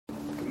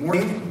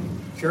Morning,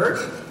 church.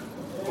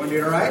 Everyone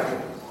doing all right?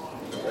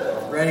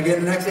 Ready to get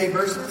in the next 8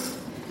 verses?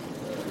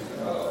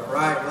 All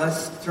right,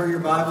 let's turn your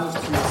Bibles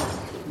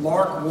to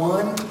Mark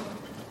 1,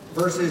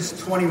 verses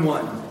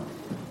 21.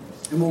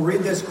 And we'll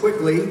read this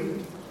quickly,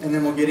 and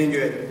then we'll get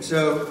into it.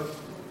 So,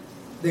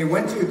 they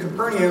went to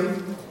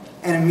Capernaum,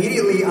 and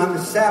immediately on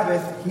the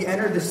Sabbath, he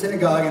entered the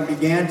synagogue and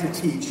began to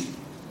teach.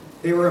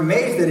 They were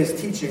amazed at his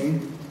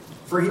teaching,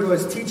 for he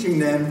was teaching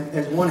them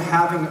as one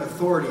having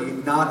authority,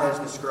 not as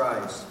the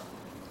scribes.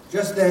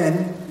 Just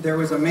then, there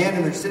was a man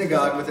in their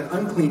synagogue with an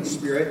unclean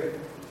spirit,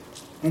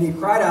 and he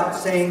cried out,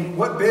 saying,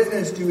 "What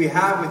business do we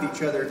have with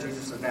each other,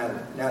 Jesus of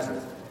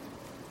Nazareth?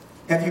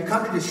 Have you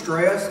come to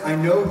destroy us? I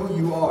know who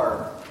you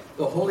are,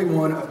 the Holy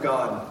One of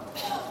God."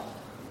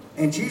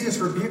 And Jesus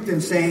rebuked him,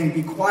 saying,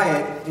 "Be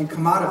quiet and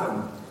come out of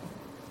him."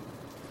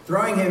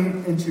 Throwing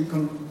him into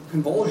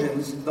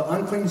convulsions, the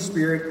unclean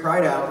spirit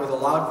cried out with a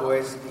loud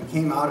voice and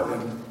came out of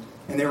him,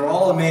 and they were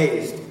all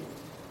amazed.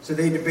 So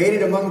they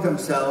debated among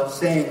themselves,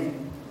 saying,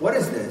 "What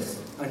is this?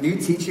 A new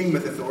teaching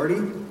with authority?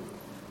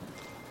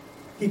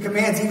 He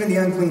commands even the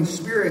unclean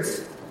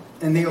spirits,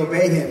 and they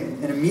obey him."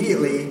 And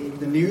immediately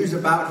the news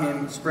about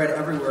him spread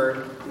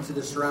everywhere into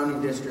the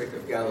surrounding district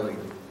of Galilee.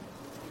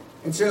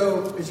 And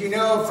so, as you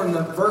know, from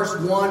the verse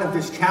 1 of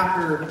this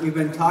chapter, we've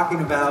been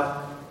talking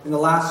about in the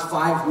last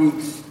 5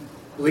 weeks.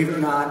 Believe it or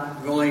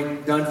not, we've only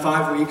done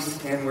 5 weeks,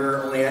 and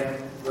we're only at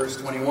verse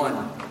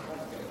 21.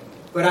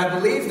 But I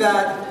believe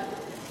that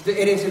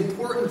it is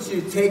important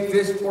to take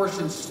this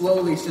portion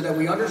slowly so that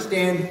we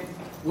understand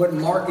what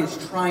Mark is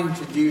trying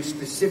to do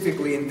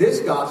specifically in this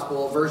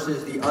gospel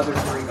versus the other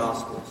 3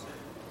 gospels.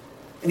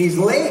 And he's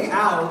laying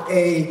out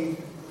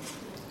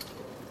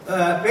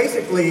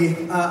basically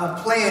a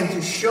plan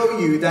to show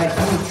you that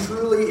he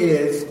truly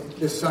is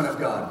the Son of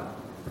God.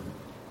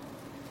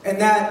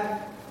 And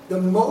that the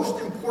most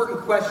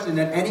important question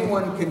that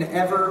anyone can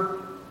ever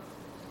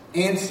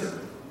answer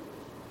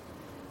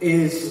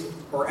is,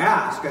 or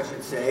ask, I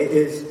should say,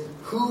 is,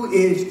 who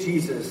is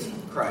Jesus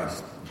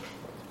Christ?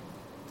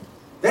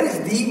 That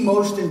is the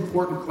most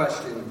important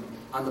question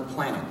on the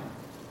planet.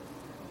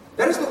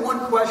 That is the one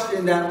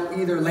question that will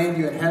either land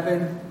you in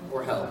heaven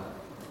or hell,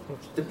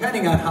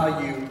 depending on how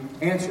you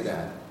answer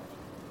that.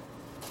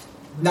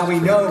 Now we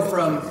know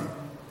from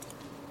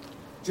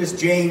just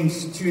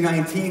James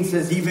 2:19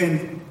 says,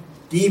 even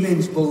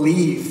demons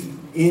believe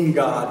in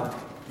God,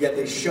 yet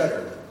they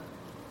shudder.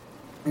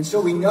 And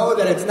so we know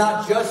that it's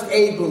not just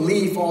a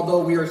belief, although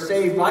we are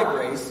saved by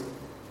grace.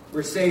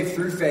 We're saved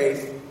through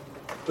faith.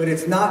 But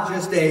it's not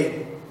just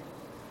a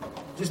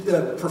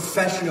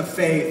profession of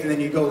faith and then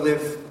you go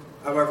live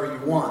however you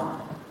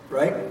want.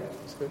 Right?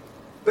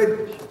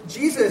 But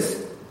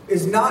Jesus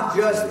is not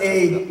just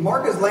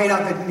Mark is laying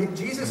out that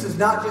Jesus is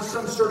not just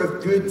some sort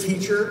of good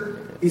teacher.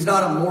 He's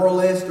not a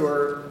moralist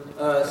or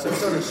some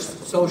sort of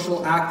social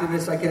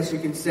activist, I guess you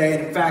can say.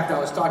 And in fact, I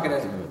was talking to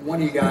one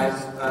of you guys,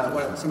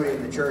 somebody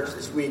in the church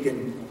this week,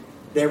 and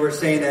they were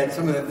saying that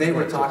some of them they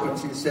were talking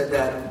to said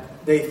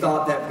that they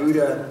thought that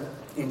Buddha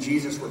and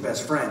Jesus were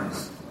best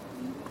friends.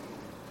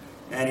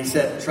 And he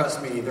said,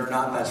 "Trust me, they're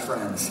not best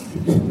friends,"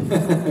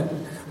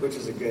 which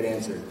is a good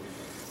answer.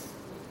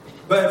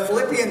 But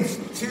Philippians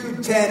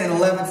 2:10 and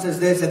 11 says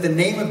this, "At the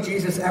name of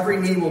Jesus, every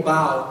knee will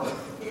bow,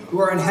 who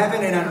are in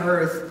heaven and on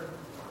earth,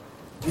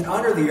 and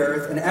under the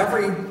earth, and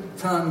every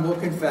tongue will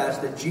confess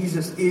that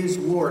Jesus is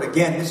Lord."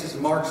 Again, this is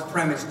Mark's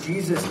premise.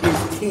 Jesus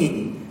is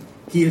King.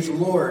 He is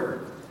Lord,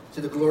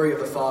 to the glory of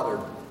the Father.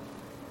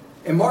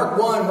 In Mark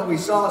 1, what we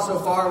saw so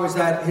far was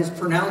that his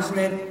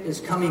pronouncement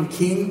is coming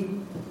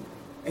King.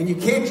 And you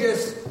can't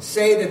just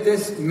say that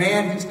this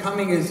man who's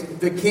coming is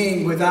the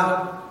King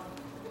without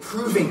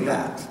proving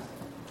that.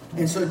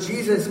 And so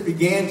Jesus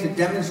began to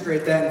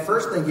demonstrate that. And the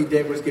first thing he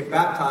did was get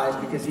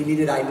baptized because he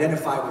needed to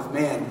identify with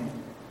man.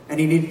 And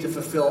he needed to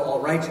fulfill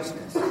all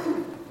righteousness.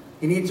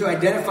 He needed to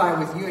identify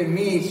with you and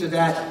me so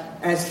that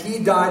as he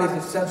died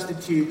as a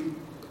substitute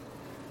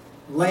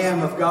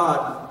Lamb of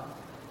God,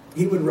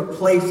 he would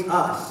replace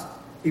us.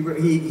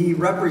 He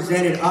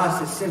represented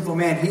us as sinful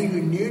man. He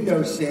who knew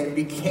no sin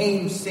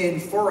became sin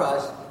for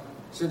us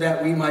so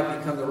that we might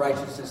become the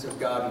righteousness of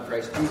God in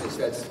Christ Jesus.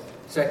 That's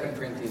 2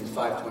 Corinthians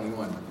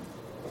 5:21.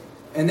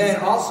 And then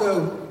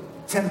also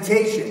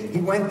temptation. He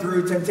went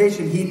through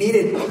temptation. He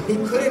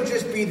couldn't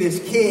just be this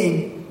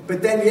king,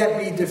 but then yet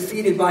be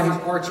defeated by his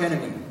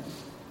archenemy.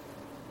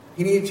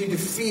 He needed to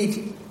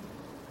defeat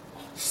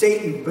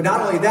Satan. But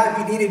not only that,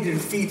 he needed to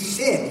defeat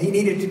sin. He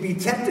needed to be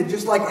tempted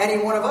just like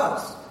any one of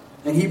us.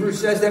 And Hebrews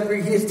says that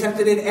he is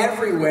tempted in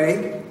every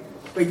way,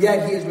 but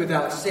yet he is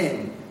without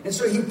sin. And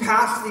so he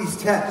passed these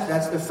tests.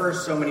 That's the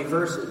first so many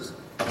verses.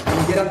 And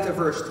we get up to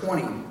verse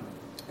 20.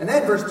 And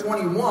then verse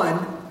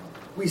 21,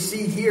 we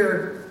see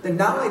here that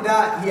not only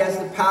that, he has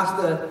to pass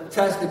the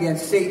test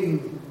against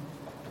Satan,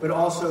 but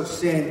also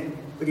sin.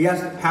 But he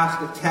has to pass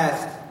the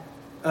test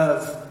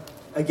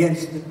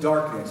against the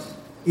darkness.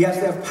 He has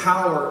to have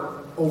power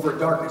over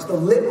darkness. The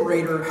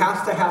liberator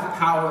has to have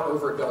power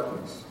over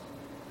darkness,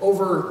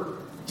 over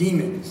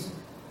demons.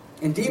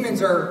 And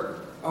demons are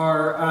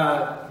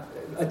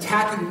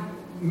attacking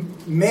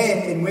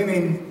men and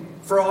women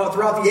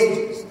throughout the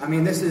ages. I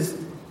mean,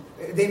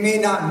 they may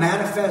not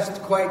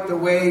manifest quite the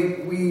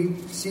way we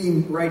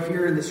see right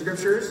here in the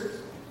scriptures,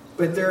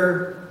 but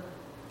they're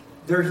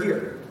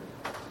here.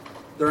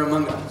 They're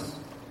among us.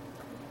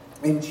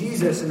 And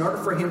Jesus, in order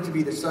for him to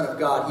be the Son of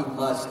God, he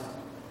must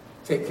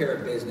take care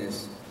of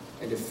business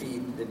and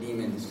defeat the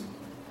demons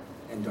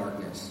and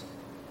darkness.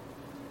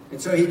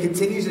 And so he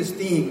continues his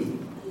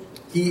theme.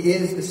 He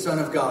is the Son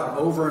of God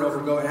over and over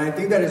again. And I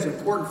think that is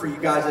important for you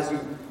guys as you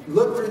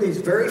look through these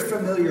very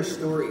familiar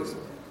stories.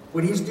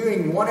 What he's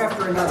doing one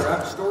after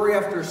another, story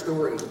after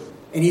story.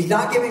 And he's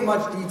not giving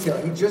much detail.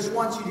 He just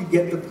wants you to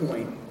get the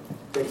point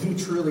that he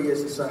truly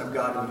is the Son of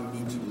God and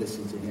you need to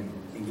listen to him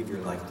and give your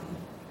life to him.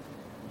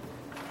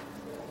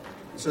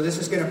 So this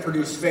is going to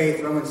produce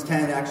faith. Romans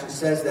 10 actually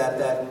says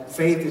that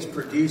faith is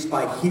produced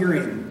by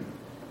hearing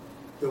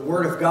the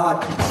word of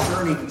God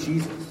concerning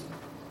Jesus.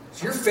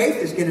 So your faith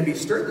is going to be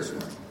stirred this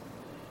morning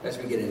as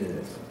we get into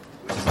this.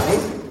 Which is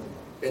amazing,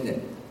 isn't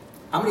it?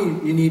 How many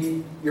of you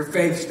need your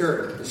faith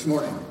stirred this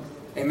morning?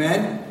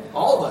 Amen?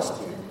 All of us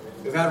do.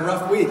 We've had a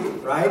rough week,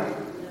 right?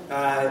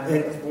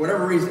 And for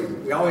whatever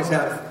reason, we always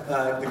have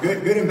the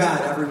good and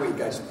bad every week,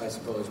 I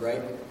suppose,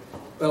 right?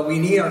 But we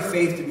need our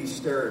faith to be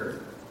stirred.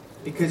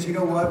 Because you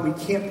know what? We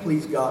can't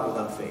please God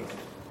without faith.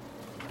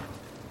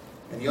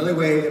 And the only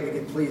way that we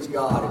can please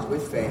God is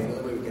with faith. The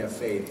only way we can have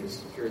faith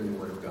is hearing the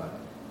word of God.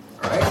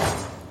 All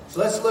right? So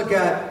let's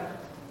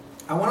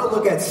I want to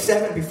look at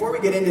 7. Before we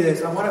get into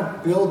this, I want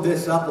to build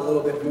this up a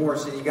little bit more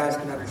so you guys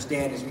can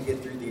understand as we get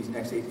through these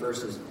next 8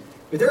 verses.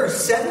 But there are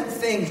 7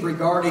 things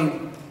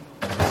regarding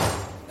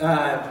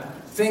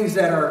things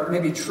that are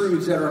maybe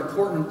truths that are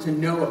important to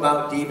know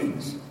about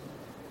demons.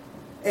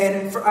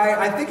 And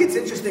I think it's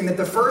interesting that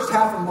the first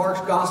half of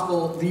Mark's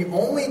gospel, the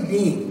only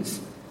beings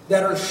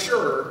that are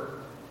sure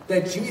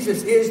that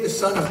Jesus is the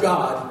Son of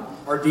God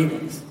are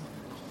demons.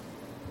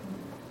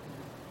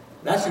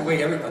 That should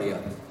wake everybody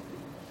up.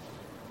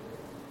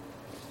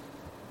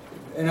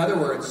 In other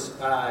words,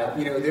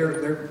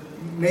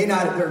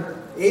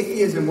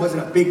 atheism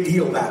wasn't a big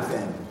deal back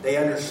then. They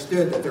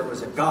understood that there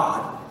was a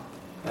God.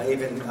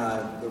 Even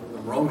the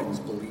Romans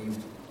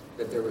believed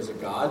that there was a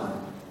God, and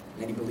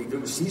many believed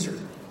it was Caesar.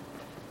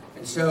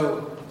 And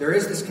so there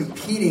is this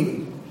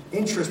competing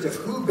interest of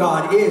who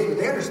God is, but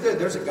they understood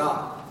there's a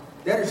God.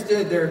 They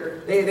understood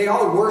they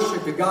all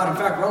worship a God. In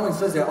fact, Romans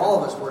says that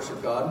all of us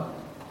worship God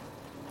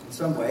in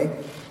some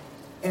way.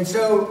 And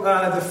so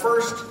the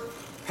first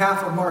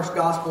half of Mark's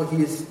gospel,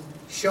 he is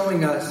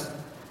showing us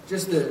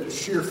just the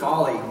sheer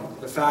folly,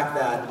 the fact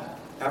that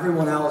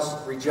everyone else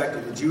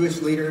rejected. The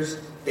Jewish leaders,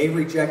 they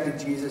rejected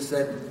Jesus,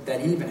 said that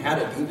he even had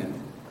a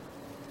demon.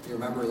 You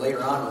remember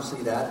later on, we'll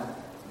see that.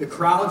 The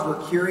crowds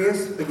were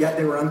curious, but yet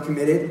they were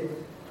uncommitted.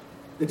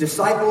 The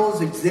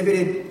disciples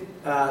exhibited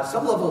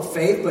some level of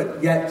faith,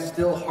 but yet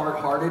still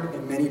hard-hearted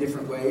in many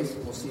different ways.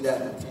 We'll see that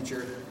in the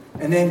future.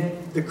 And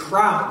then the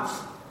crowds,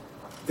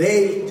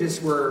 they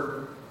just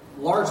were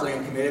largely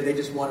uncommitted. They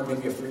just wanted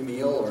maybe a free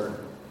meal or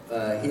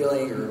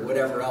healing or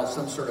whatever else,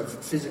 some sort of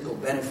physical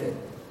benefit.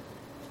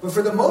 But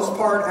for the most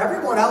part,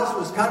 everyone else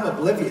was kind of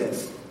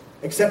oblivious,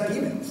 except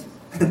demons.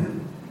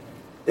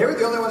 They were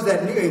the only ones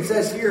that knew. It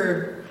says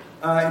here,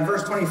 in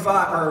verse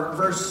 25, or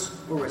verse,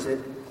 where was it?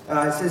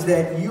 It says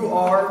that you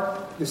are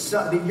the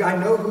Son, I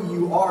know who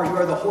you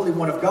are the Holy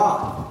One of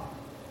God.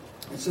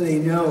 And so they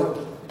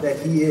know that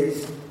he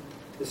is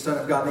the Son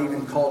of God. They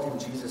even called him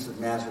Jesus of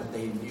Nazareth.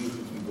 They knew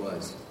who he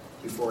was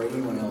before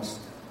anyone else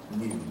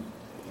knew.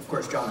 Of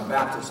course, John the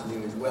Baptist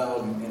knew as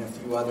well, and a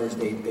few others.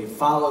 They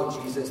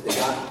followed Jesus.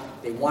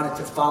 They wanted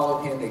to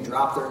follow him. They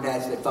dropped their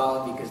nets. They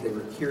followed him because they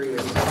were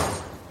curious.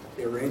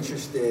 They were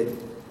interested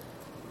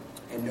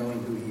in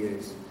knowing who he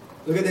is.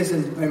 Look at this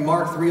in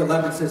Mark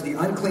 3:11. It says, the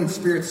unclean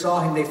spirits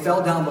saw him. They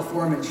fell down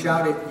before him and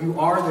shouted, you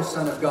are the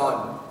Son of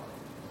God.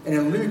 And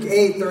in Luke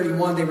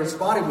 8:31, they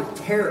responded with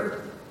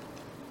terror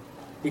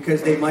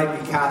because they might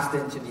be cast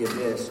into the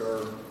abyss,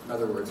 or in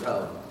other words,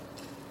 hell.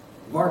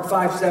 Mark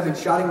 5:7,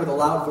 shouting with a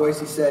loud voice,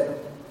 he said,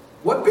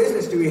 what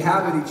business do we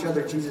have with each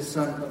other, Jesus,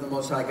 Son of the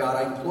Most High God?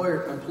 I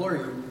implore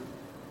you,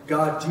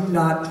 God, do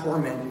not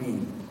torment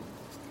me.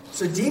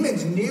 So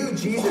demons knew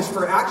Jesus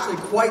for actually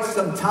quite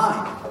some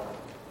time.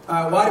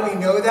 Why do we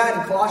know that?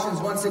 In Colossians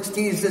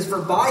 1:16, it says, for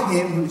by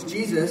him, who's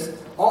Jesus,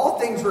 all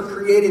things were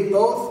created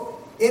both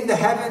in the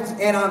heavens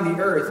and on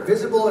the earth,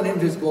 visible and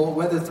invisible,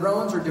 whether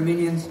thrones or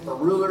dominions or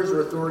rulers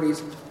or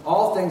authorities,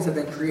 all things have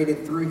been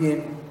created through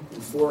him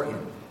and for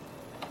him.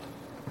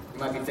 You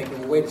might be thinking,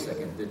 well, wait a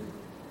second,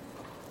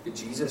 did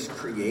Jesus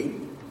create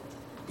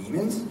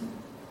demons?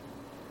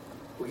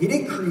 Well, he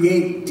didn't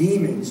create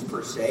demons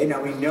per se.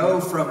 Now we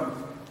know from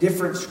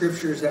different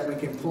scriptures that we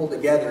can pull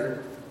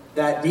together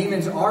that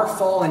demons are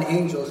fallen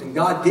angels, and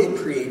God did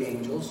create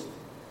angels.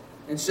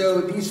 And so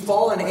these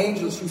fallen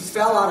angels who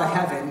fell out of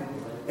heaven,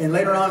 and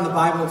later on in the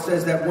Bible it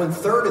says that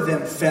 1/3 of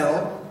them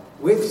fell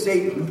with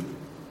Satan,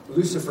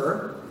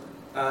 Lucifer,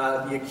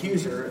 the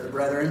accuser of the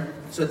brethren.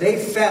 So they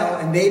fell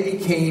and they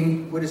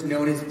became what is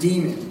known as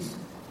demons,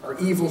 or or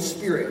evil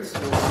spirits.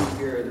 You'll see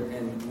here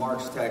in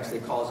Mark's text, they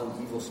calls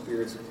them evil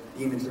spirits,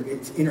 demons.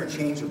 It's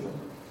interchangeable.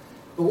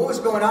 But what was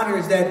going on here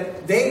is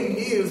that they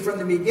knew from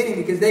the beginning,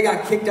 because they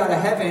got kicked out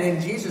of heaven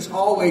and Jesus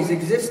always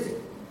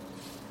existed.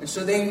 And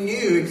so they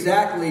knew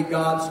exactly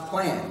God's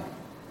plan.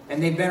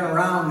 And they've been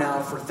around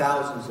now for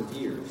thousands of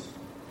years.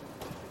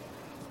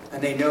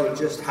 And they know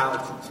just how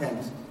to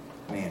tempt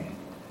man.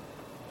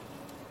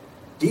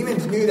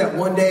 Demons knew that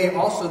one day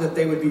also that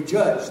they would be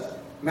judged.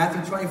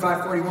 Matthew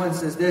 25:41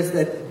 says this,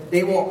 that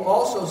they will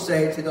also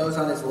say to those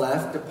on his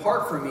left,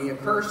 "Depart from me,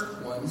 accursed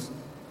ones,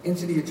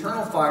 into the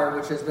eternal fire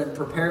which has been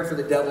prepared for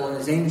the devil and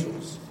his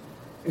angels."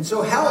 And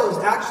so hell is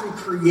actually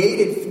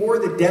created for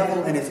the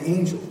devil and his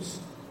angels.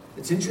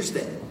 It's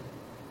interesting.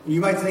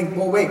 You might think,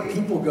 well, wait,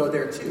 people go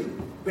there too.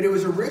 But it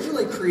was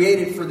originally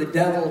created for the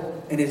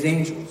devil and his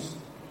angels.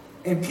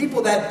 And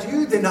people that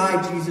do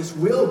deny Jesus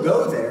will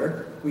go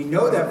there. We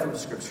know that from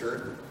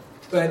Scripture.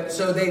 But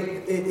so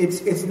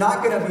it's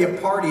not going to be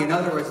a party. In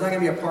other words, it's not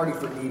going to be a party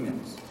for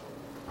demons.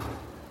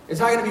 It's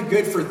not going to be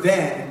good for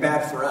them and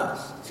bad for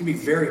us. It's going to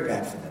be very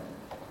bad for them.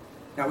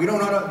 Now, we don't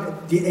know.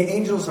 The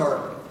angels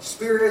are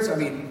spirits. I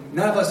mean,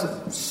 none of us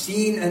have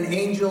seen an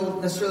angel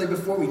necessarily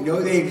before. We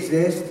know they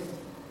exist.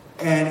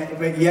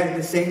 But yet at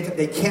the same time,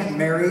 they can't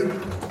marry.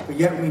 But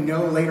yet we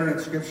know later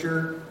in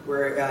Scripture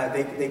where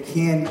they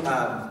can,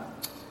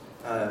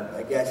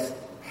 I guess,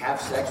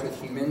 have sex with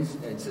humans.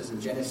 And it says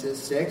in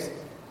Genesis 6.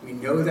 We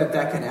know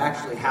that can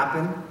actually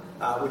happen,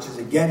 which is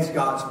against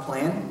God's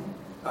plan.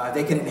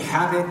 They can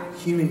inhabit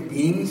human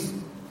beings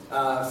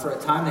for a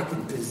time. They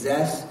can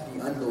possess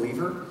the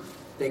unbeliever.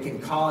 They can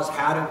cause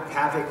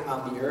havoc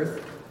on the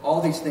earth.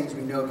 All these things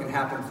we know can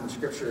happen from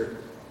Scripture.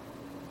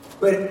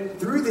 But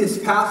through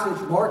this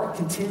passage, Mark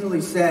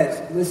continually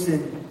says,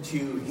 listen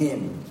to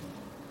him.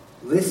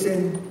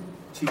 Listen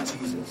to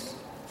Jesus.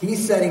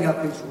 He's setting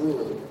up his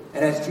rule.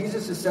 And as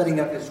Jesus is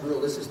setting up his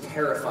rule, this is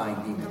terrifying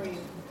demons.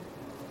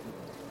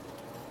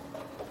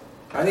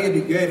 I think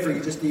it'd be good for you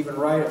just to even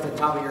write at the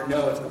top of your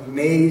notes,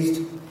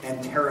 amazed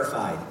and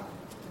terrified.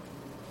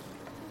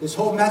 This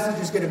whole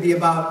message is going to be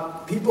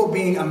about people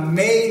being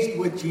amazed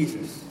with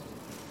Jesus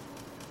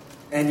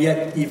and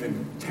yet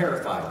even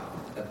terrified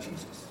of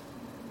Jesus.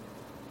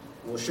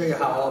 We'll show you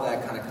how all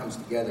that kind of comes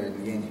together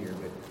in the end here.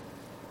 But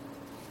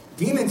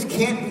demons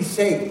can't be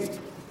saved.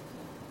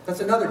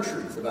 That's another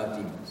truth about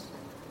demons.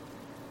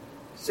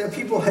 So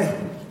people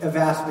have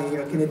asked me,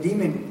 can a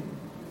demon,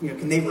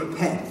 can they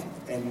repent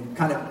and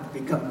kind of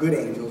become good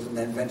angels and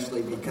then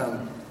eventually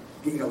become,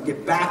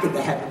 get back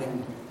into heaven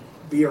and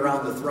be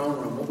around the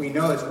throne room? What we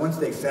know is once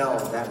they fell,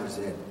 that was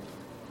it.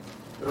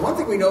 But the one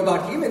thing we know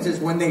about humans is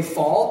when they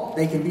fall,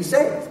 they can be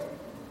saved.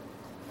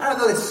 I don't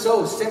know it's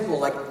so simple,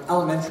 like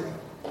elementary,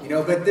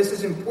 but this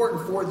is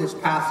important for this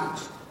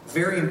passage.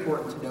 Very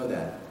important to know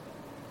that.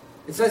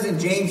 It says in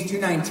James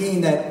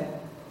 2:19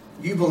 that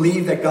you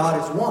believe that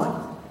God is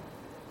one.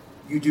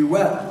 You do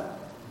well.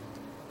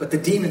 But the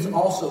demons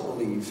also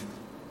believe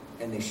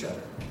and they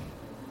shudder.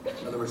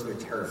 In other words, they're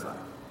terrified.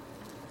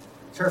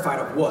 Terrified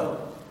of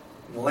what?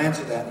 And we'll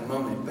answer that in a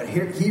moment. But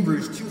here,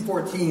 Hebrews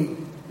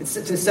 2:14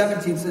 to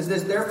 17 says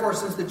this, "Therefore,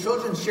 since the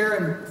children share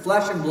in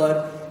flesh and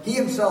blood, he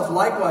himself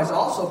likewise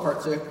also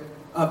partook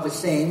of the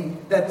same,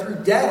 that through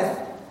death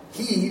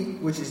he,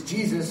 which is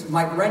Jesus,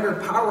 might render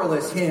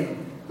powerless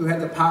him who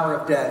had the power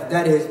of death,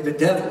 that is, the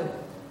devil,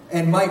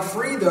 and might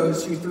free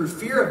those who through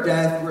fear of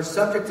death were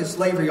subject to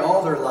slavery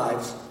all their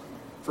lives.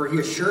 For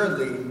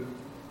assuredly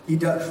he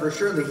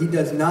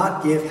does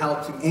not give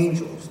help to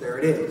angels." There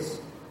it is.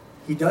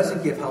 He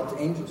doesn't give help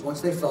to angels.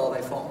 Once they fall,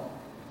 they fall.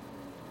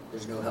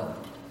 There's no help.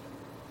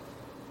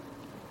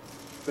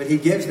 But he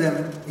gives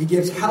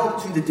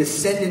help to the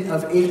descendant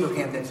of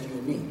Abraham, that's you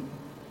and me.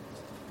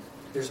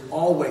 There's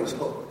always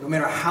hope. No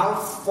matter how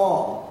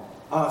far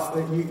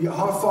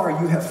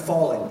you have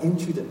fallen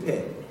into the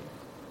pit,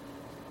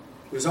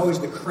 there's always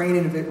the crane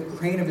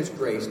of his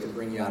grace to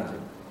bring you out of it.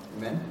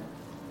 Amen?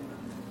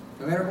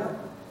 No matter what.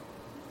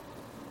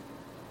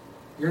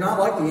 You're not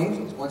like the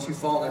angels. Once you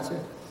fall, that's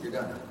it. You're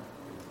done.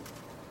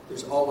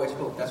 There's always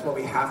hope. That's why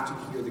we have to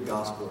hear the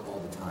gospel all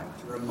the time.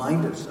 To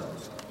remind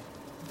ourselves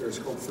there's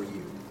hope for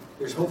you.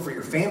 There's hope for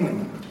your family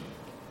member.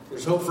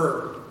 There's hope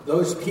for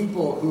those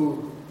people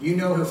who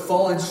have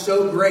fallen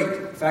so great.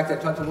 In fact, I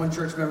talked to one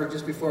church member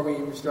just before we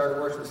even started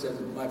worship and said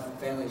that my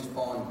family's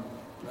fallen.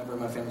 A member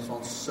of my family's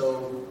fallen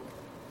so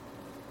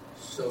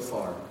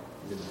far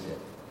into the pit.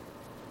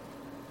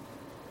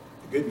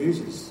 The good news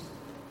is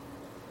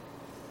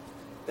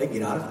they can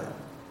get out of that.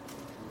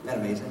 Isn't that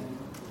amazing?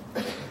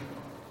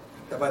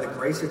 That by the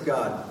grace of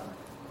God,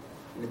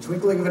 in the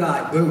twinkling of an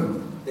eye,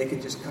 boom, they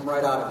could just come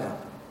right out of that.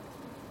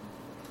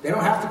 They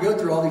don't have to go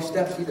through all these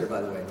steps either,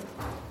 by the way.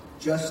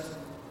 Just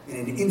in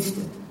an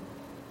instant,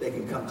 they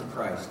can come to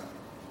Christ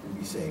and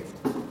be saved.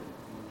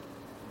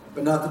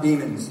 But not the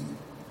demons.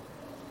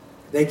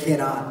 They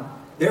cannot.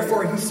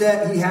 Therefore, he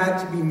said he had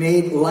to be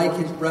made like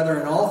his brother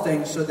in all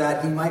things so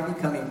that he might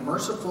become a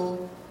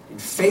merciful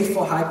and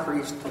faithful high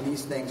priest in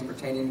these things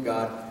pertaining to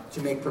God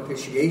to make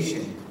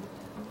propitiation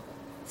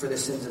for the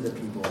sins of the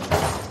people.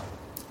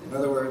 In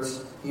other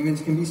words,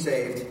 humans can be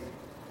saved,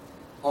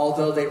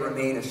 although they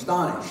remain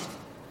astonished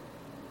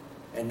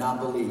and not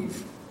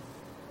believe.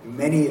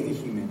 Many of the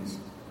humans,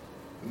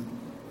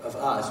 of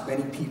us,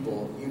 many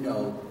people,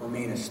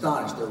 remain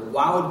astonished. They're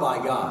wowed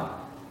by God,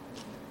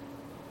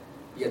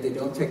 yet they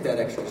don't take that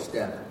extra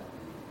step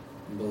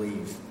and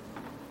believe.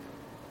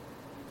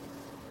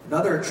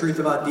 Another truth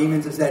about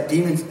demons is that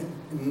demons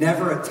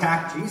never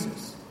attack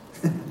Jesus.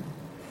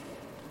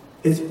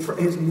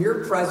 His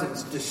mere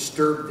presence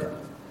disturbed them.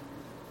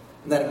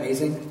 Isn't that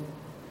amazing?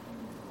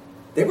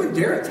 They wouldn't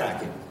dare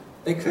attack him.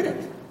 They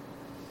couldn't.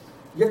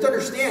 You have to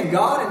understand,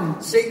 God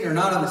and Satan are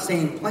not on the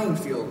same playing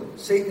field.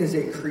 Satan is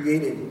a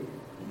created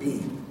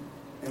being.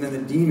 And then the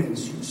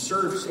demons who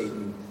serve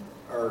Satan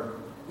are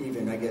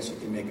even, I guess you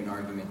can make an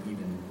argument,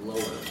 even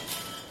lower.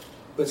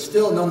 But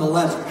still,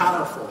 nonetheless,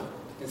 powerful.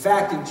 In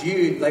fact, in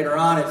Jude, later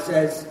on, it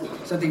says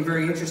something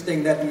very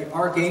interesting, that the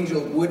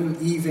archangel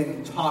wouldn't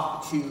even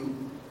talk to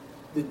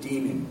the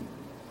demon.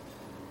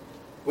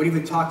 Wouldn't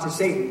even talk to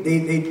Satan.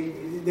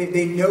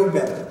 They know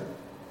better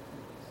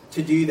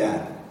to do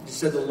that. He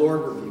said, the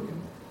Lord rebuked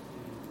him.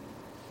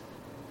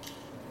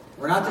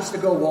 We're not just to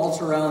go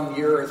waltz around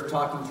the earth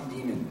talking to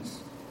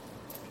demons.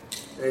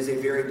 That is a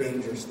very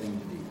dangerous thing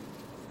to do.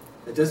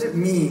 That doesn't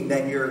mean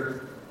that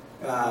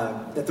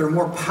that they're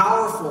more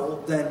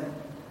powerful than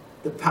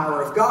the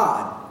power of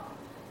God.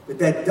 But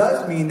that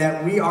does mean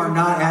that we are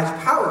not as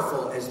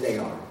powerful as they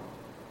are.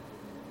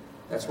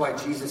 That's why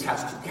Jesus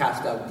has to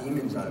cast out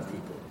demons out of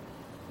people.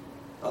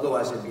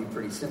 Otherwise, it'd be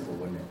pretty simple,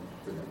 wouldn't it,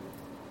 for them?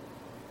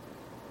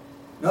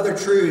 Another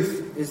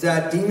truth is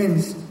that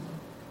demons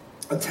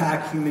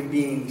attack human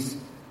beings.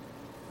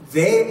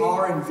 They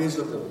are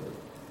invisible.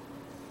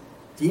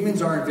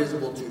 Demons are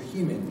invisible to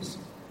humans,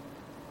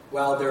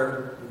 while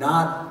they're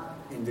not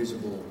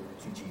invisible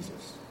to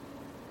Jesus.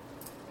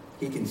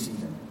 He can see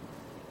them.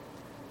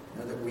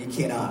 That we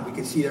cannot. We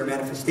can see their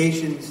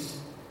manifestations.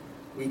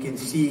 We can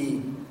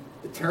see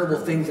the terrible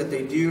things that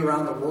they do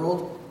around the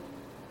world.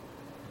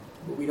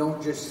 But we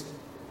don't just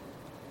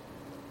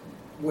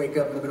wake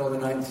up in the middle of the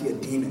night and see a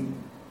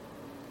demon.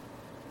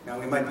 Now,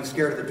 we might be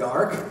scared of the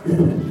dark.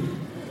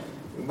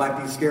 We might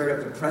be scared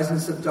of the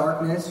presence of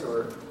darkness,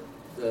 or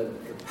the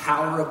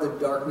power of the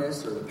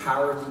darkness, or the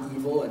power of the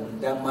evil, and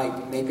that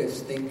might make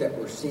us think that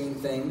we're seeing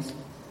things.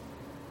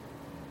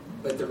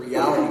 But the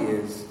reality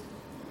is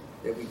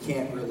that we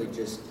can't really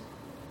just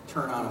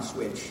turn on a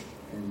switch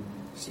and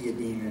see a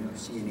demon or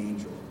see an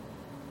angel.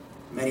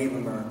 Many of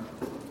them are,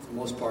 for the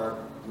most part,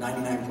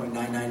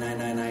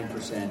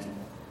 99.99999%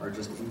 are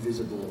just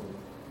invisible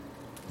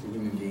to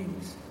human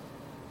beings.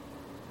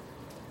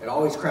 It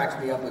always cracks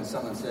me up when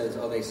someone says,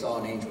 oh, they saw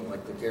an angel,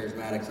 like the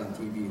charismatics on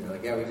TV. They're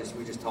like, yeah, we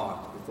just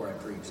talked before I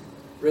preached.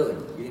 Really?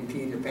 You didn't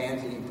pee in your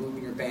pants? You didn't poop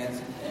in your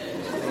pants?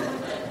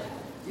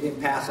 You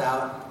didn't pass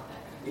out?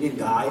 You didn't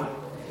die?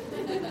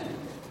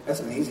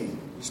 That's amazing.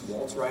 You just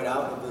waltzed right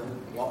out of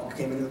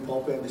came into the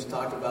pulpit and just you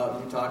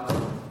talked to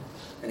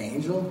an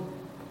angel?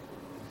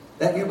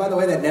 That, by the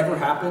way, that never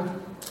happened.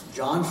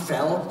 John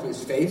fell to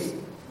his face.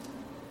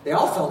 They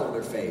all fell to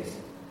their face.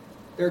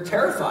 They're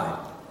terrified.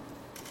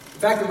 In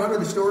fact, remember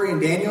the story in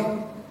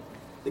Daniel?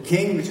 The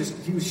king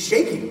he was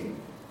shaking. You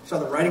saw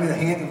the writing on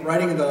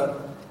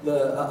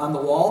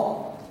the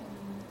wall.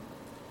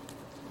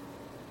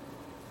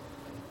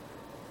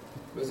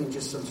 It wasn't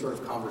just some sort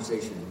of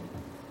conversation.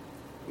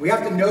 We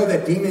have to know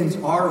that demons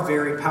are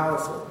very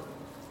powerful.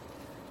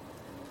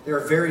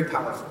 They're very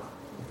powerful.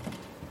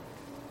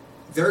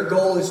 Their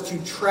goal is to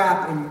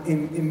trap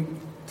and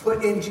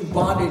put into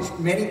bondage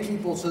many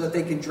people so that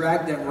they can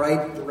drag them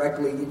right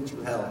directly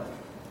into hell.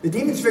 The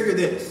demons figure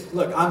this: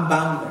 look, I'm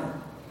bound there,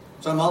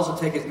 so I'm also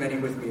take as many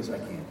with me as I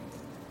can.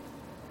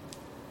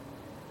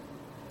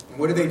 And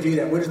what do they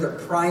do? What is their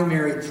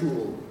primary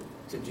tool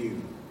to do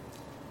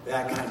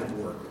that kind of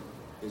work?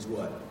 Is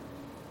what?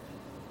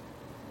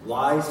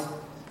 Lies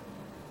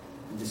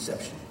and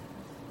deception.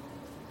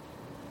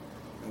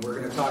 And we're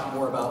going to talk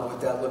more about what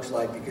that looks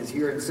like, because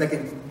here in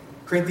 2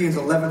 Corinthians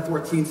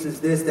 11:14 says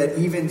this, that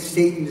even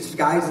Satan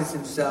disguises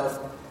himself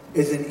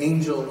as an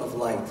angel of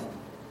light.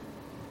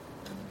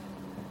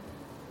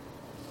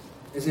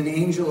 As an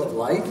angel of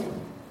light?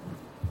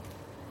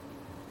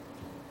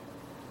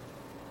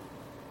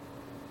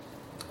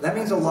 That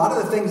means a lot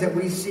of the things that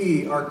we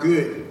see are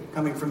good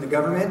coming from the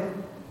government,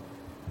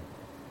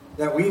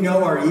 that we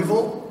know are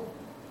evil.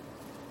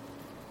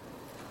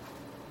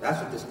 That's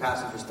what this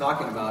passage is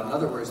talking about. In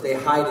other words, they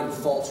hide in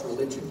false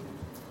religion.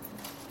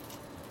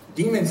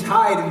 Demons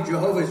hide in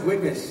Jehovah's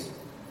Witness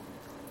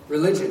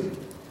religion.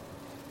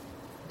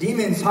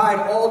 Demons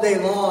hide all day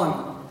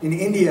long in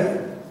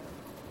India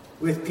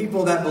with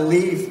people that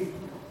believe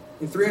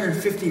in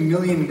 350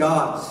 million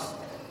gods.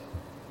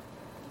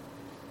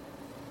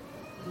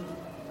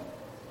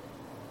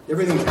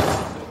 Everything's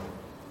possible.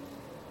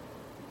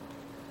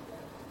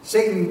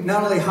 Satan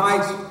not only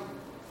hides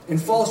in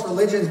false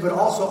religions, but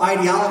also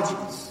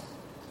ideologies.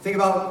 Think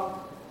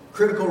about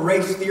critical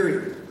race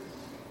theory.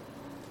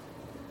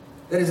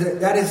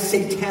 That is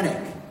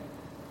satanic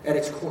at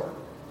its core.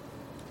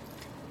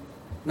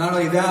 Not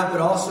only that,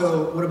 but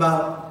also, what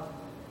about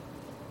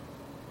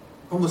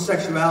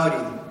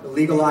homosexuality, the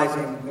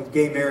legalizing of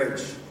gay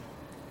marriage?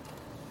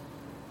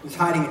 He's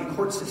hiding in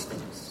court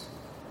systems.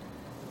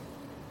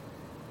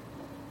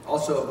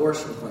 Also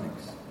abortion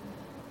clinics.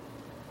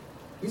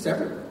 He's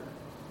everywhere.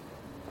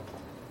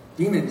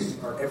 Demons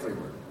are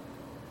everywhere.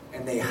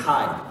 And they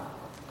hide.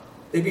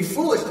 They'd be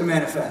foolish to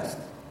manifest.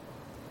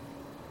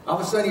 All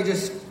of a sudden you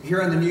just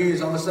hear on the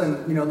news, all of a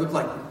sudden, look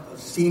like a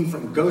scene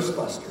from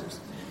Ghostbusters.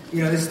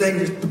 This thing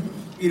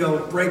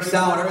just, breaks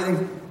out,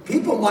 everything.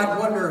 People might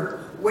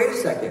wonder, wait a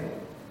second.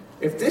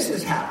 If this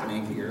is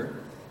happening here,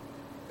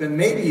 then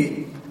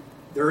maybe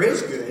there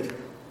is good.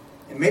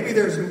 And maybe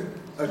there's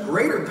a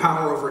greater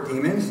power over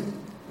demons.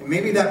 And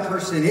maybe that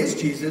person is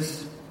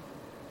Jesus.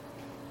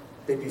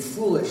 They'd be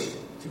foolish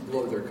to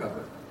blow their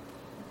cover.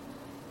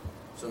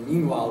 So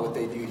meanwhile, what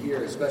they do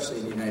here, especially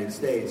in the United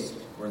States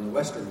or in the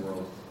Western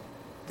world,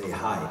 they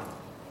hide.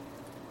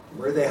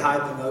 Where do they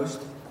hide the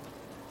most?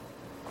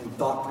 In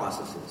thought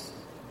processes.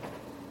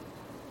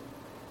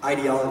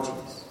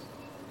 Ideologies.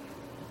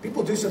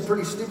 People do some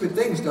pretty stupid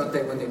things, don't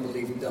they, when they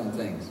believe dumb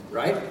things,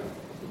 right?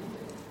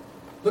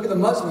 Look at the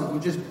Muslim who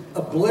just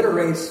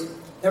obliterates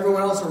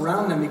everyone else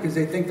around them because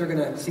they think they're going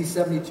to see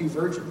 72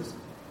 virgins.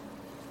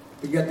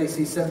 But yet they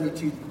see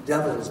 72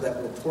 devils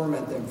that will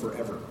torment them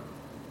forever.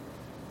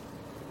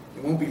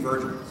 It won't be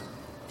virgins.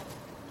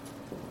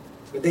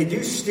 But they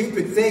do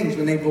stupid things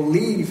when they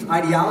believe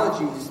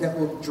ideologies that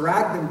will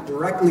drag them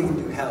directly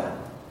into hell.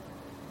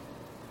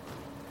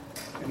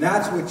 And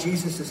that's what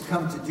Jesus has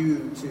come to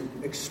do, to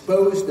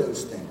expose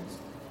those things.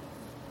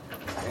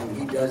 And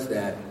he does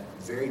that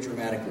very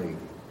dramatically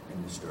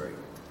in the story.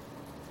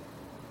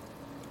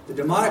 The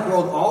demonic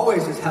world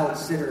always has held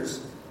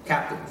sinners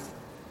captive.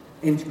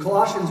 In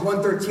Colossians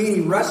 1:13,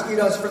 he rescued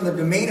us from the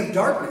domain of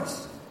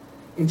darkness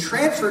and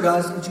transferred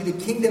us into the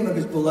kingdom of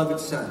his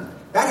beloved Son.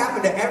 That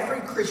happened to every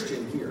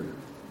Christian here.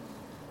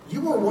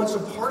 You were once a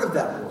part of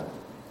that world.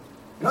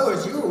 In other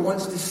words, you were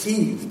once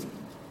deceived.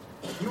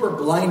 You were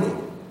blinded.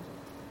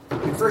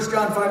 In 1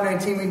 John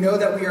 5:19, we know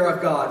that we are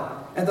of God,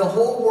 and the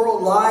whole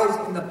world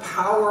lies in the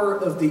power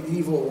of the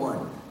evil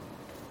one.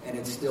 And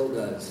it still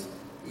does,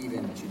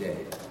 even today.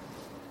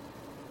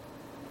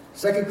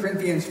 2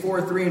 Corinthians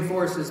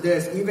 4:3-4 says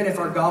this: even if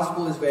our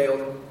gospel is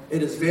veiled,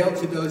 it is veiled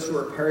to those who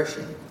are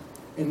perishing.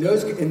 In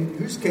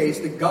whose case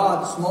the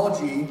God, small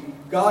g,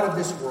 God of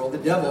this world, the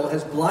devil,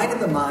 has blinded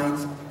the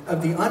minds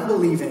of the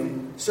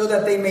unbelieving so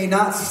that they may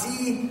not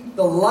see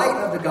the light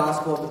of the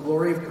gospel of the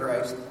glory of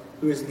Christ,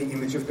 who is in the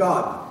image of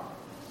God.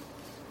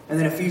 And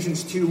then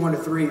Ephesians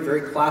 2:1-3,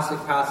 very classic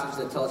passage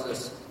that tells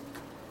us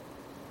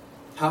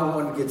how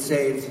one gets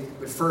saved,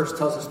 but first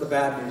tells us the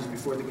bad news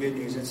before the good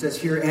news. It says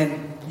here,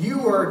 and you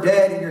were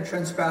dead in your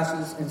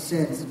trespasses and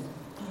sins,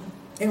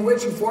 in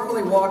which you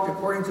formerly walked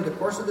according to the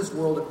course of this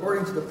world,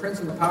 according to the prince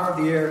and the power of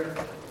the air,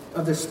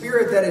 of the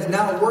spirit that is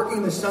now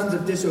working the sons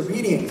of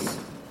disobedience.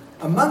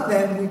 Among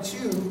them we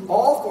too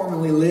all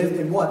formerly lived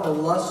in what? The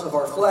lusts of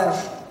our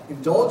flesh,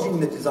 indulging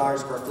the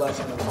desires of our flesh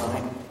and the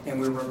mind, and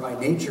we were by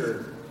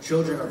nature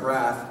children of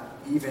wrath,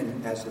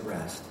 even as the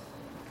rest.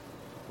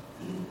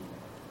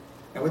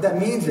 And what that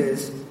means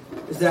is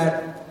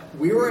that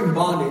we were in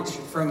bondage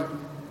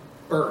from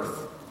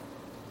birth.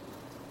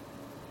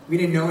 We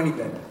didn't know any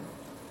better.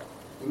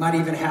 You might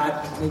even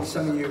had, maybe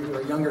some of you who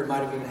are younger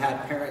might have even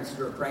had parents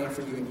who were praying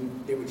for you,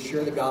 and they would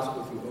share the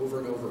gospel with you over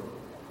and over.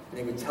 And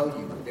they would tell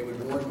you, they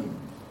would warn you,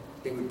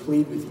 they would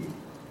plead with you.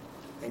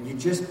 And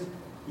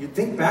you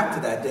think back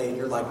to that day and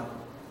you're like,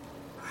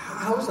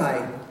 how did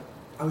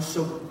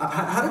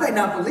I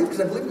not believe?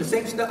 Because I believe in the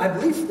same stuff. I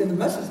believe in the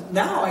message.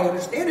 Now I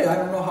understand it. I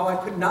don't know how I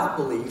could not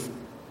believe.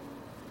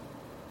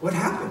 What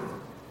happened?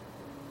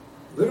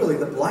 Literally,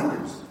 the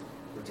blinders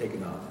were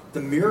taken off.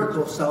 The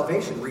miracle of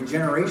salvation,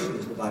 regeneration,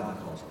 as the Bible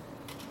calls it.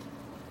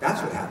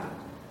 That's what happened.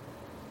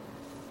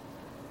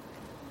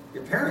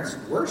 Your parents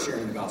were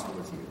sharing the gospel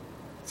with you.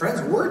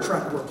 Friends were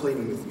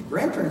pleading with you.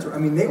 Grandparents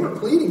they were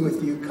pleading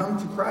with you, come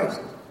to Christ.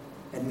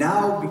 And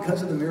now,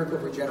 because of the miracle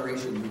of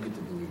regeneration, you get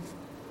to believe.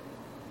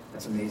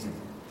 That's amazing.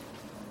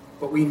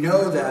 But we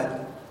know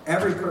that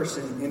every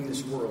person in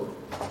this world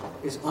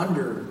is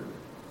under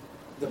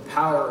the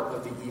power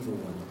of the evil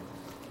one.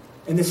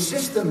 And the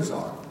systems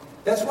are.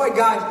 That's why,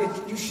 guys,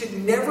 you should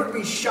never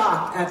be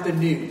shocked at the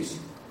news.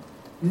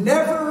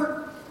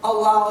 Never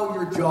allow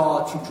your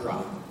jaw to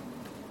drop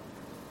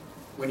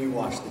when you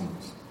watch the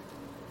news.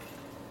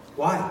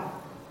 Why?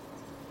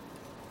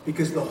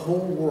 Because the whole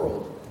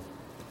world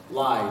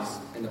lies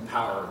in the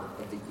power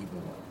of the evil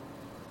one.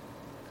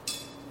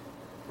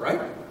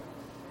 Right?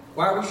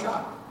 Why are we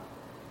shocked?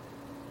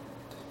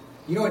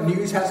 You know what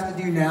news has to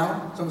do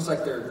now? It's almost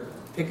like they're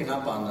picking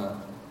up on the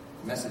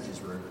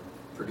messages we're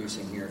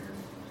producing here.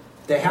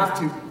 They have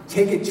to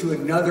take it to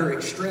another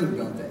extreme,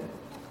 don't they?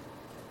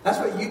 That's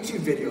what YouTube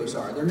videos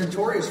are. They're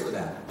notorious for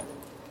that.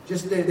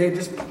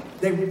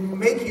 They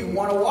make you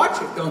want to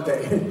watch it, don't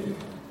they?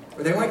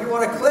 Or they make you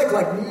want to click,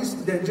 like news.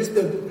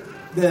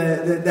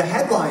 The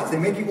headlines. They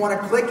make you want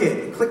to click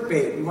it.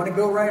 Clickbait. You want to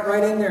go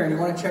right in there and you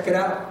want to check it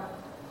out.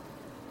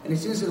 And And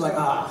as soon as they're like,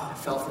 I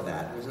fell for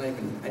that. It was not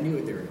even, I knew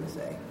what they were going to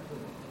say.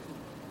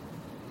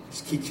 It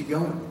just keeps you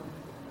going.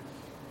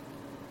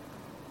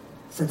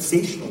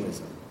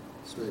 Sensationalism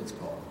is what it's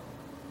called.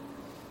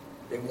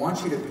 They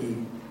want you to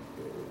be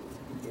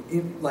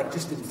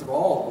just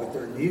enthralled with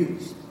their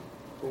news.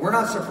 But we're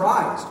not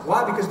surprised.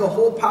 Why? Because the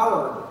whole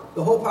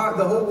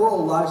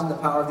world lies in the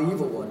power of the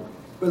evil one.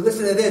 But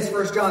listen to this.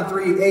 1 John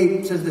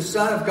 3:8 says, the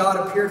Son of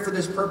God appeared for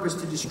this purpose,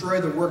 to destroy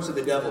the works of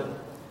the devil.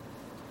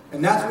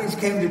 And that's what he's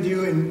came to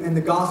do in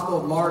the Gospel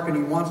of Mark, and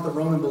he wants the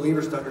Roman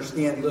believers to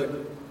understand, look,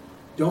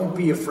 don't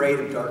be afraid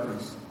of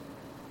darkness.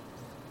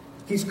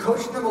 He's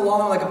coaching them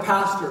along like a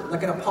pastor,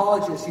 like an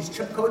apologist. He's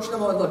coaching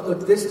them along,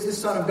 look, this is the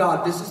Son of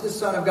God. This is the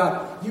Son of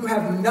God. You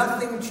have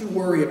nothing to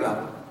worry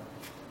about.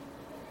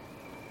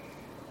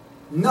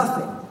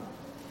 Nothing.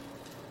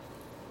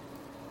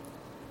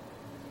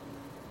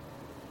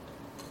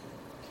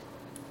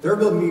 There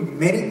will be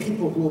many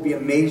people who will be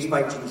amazed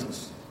by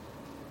Jesus.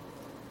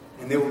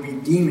 And there will be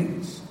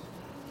demons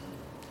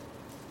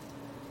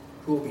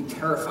who will be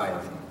terrified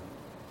of him.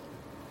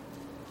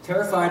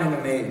 Terrified and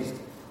amazed.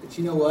 But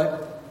you know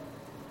what?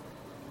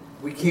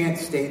 We can't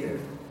stay there.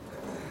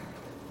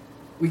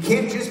 We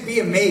can't just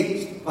be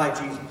amazed by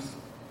Jesus.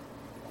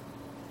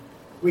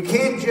 We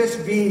can't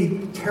just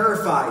be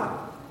terrified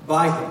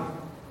by him.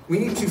 We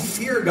need to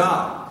fear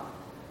God,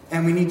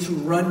 and we need to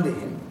run to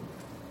him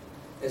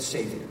as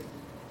Savior.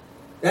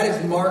 That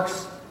is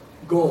Mark's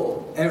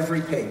goal every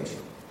page.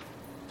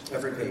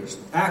 Every page.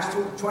 Acts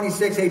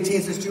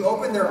 26:18 says, to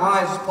open their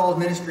eyes, is Paul's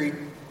ministry,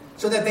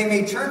 so that they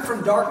may turn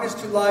from darkness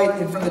to light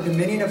and from the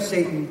dominion of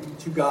Satan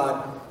to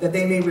God, that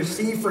they may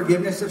receive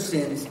forgiveness of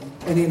sins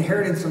and the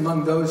inheritance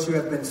among those who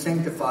have been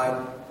sanctified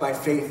by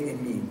faith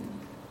in me.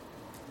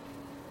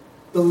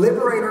 The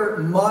liberator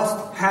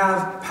must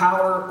have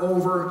power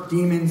over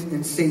demons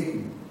and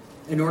Satan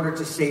in order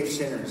to save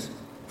sinners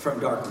from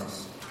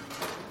darkness.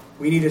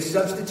 We need a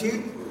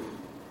substitute,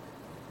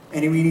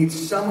 and we need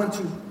someone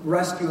to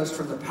rescue us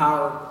from the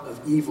power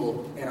of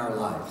evil in our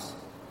lives.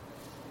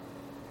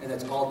 And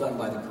that's all done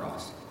by the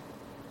cross.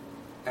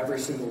 Every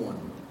single one.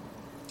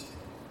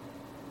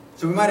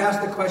 So we might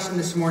ask the question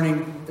this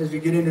morning, as we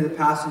get into the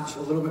passage a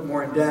little bit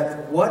more in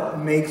depth, what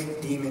makes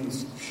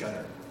demons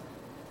shudder?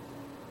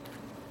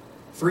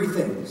 3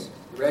 things.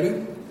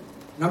 Ready?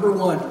 Number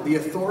 1, the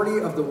authority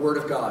of the Word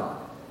of God.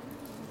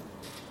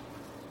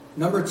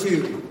 Number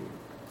 2,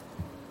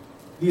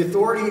 the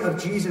authority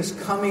of Jesus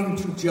coming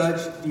to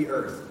judge the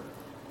earth.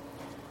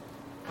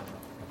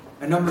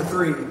 And number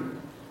 3,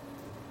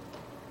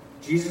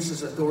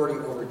 Jesus' authority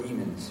over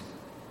demons,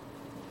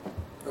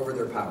 over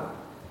their power.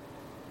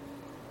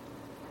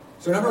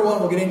 So number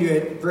 1, we'll get into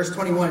it. Verse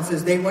 21, it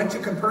says, they went to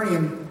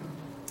Capernaum,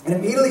 and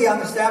immediately on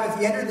the Sabbath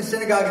he entered the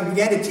synagogue and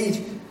began to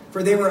teach,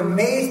 for they were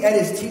amazed at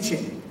his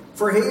teaching.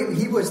 For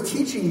he was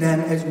teaching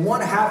them as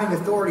one having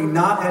authority,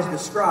 not as the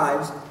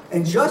scribes.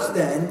 And just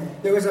then,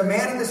 there was a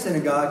man in the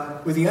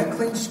synagogue with the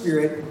unclean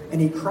spirit, and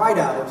he cried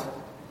out,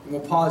 and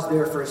we'll pause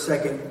there for a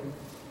second.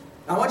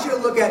 I want you to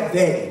look at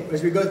they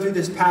as we go through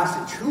this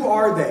passage. Who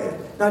are they?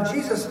 Now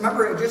Jesus,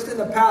 remember, just in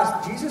the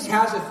past, Jesus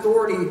has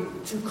authority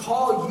to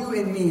call you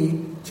and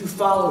me to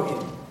follow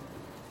him.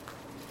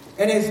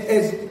 And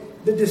as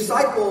the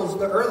disciples,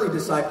 the early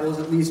disciples,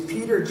 at least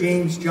Peter,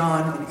 James,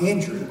 John, and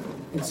Andrew,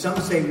 and some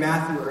say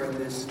Matthew are in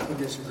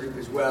this group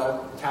as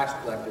well, tax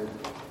collector,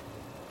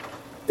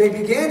 they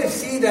began to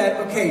see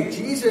that, okay,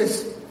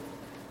 Jesus,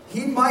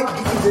 he might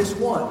be this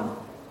one.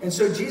 And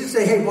so Jesus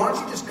said, hey, why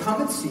don't you just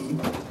come and see?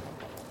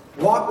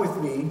 Walk with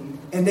me.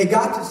 And they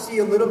got to see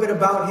a little bit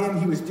about him.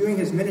 He was doing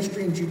his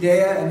ministry in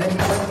Judea, and then he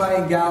went by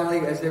in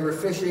Galilee as they were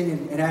fishing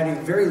and having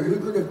a very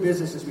lucrative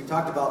business, as we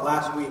talked about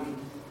last week.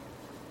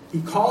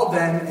 He called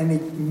them, and they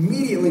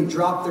immediately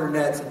dropped their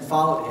nets and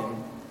followed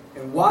him.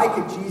 And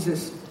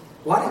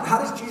how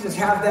does Jesus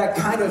have that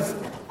kind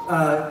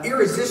of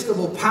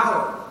irresistible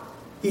power?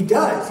 He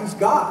does. He's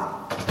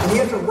God. And he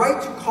has a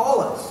right to call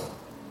us.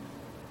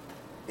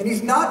 And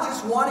he's not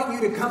just wanting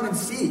you to come and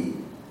see.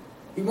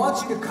 He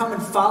wants you to come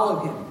and follow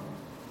him.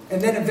 And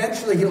then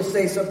eventually he'll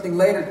say something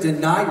later,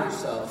 deny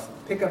yourself,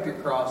 pick up your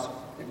cross,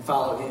 and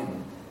follow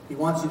him. He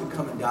wants you to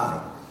come and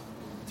die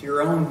to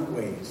your own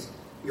ways,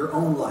 your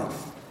own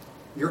life,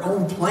 your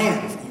own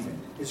plans even.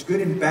 As good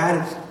and bad,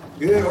 as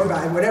good or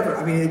bad, whatever.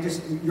 I mean,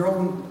 just your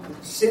own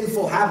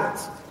sinful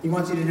habits. He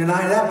wants you to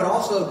deny that, but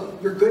also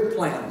your good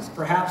plans.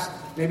 Perhaps,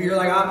 maybe you're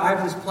like, I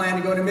have this plan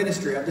to go into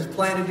ministry. I have this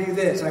plan to do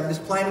this. I have this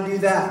plan to do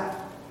that.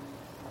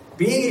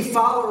 Being a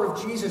follower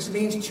of Jesus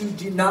means to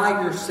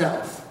deny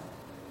yourself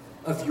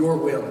of your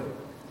will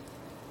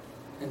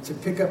and to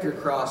pick up your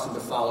cross and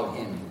to follow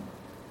him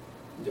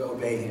and to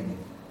obey him.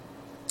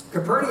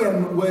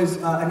 Capernaum was,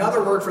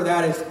 another word for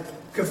that is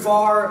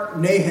Kfar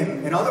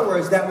Nahum. In other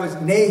words, that was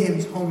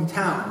Nahum's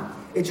hometown.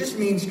 It just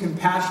means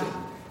compassion.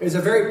 It was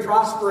a very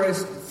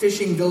prosperous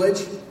fishing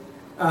village.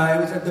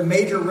 The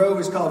major road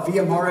was called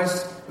Via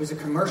Maris. It was a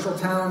commercial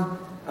town.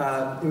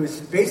 It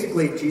was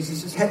basically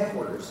Jesus'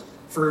 headquarters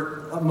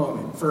for a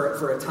moment,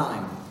 for a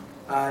time.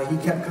 He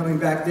kept coming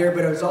back there,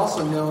 but it was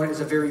also known as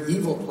a very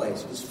evil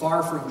place. It was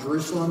far from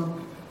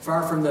Jerusalem,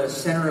 far from the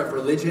center of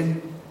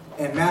religion.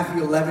 And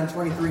Matthew 11,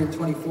 23 and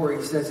 24,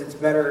 he says it's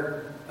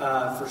better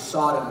for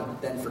Sodom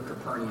than for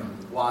Capernaum.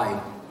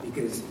 Why?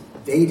 Because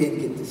they didn't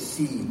get to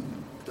see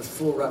the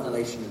full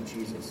revelation of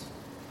Jesus.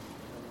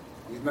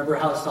 You remember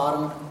how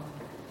Sodom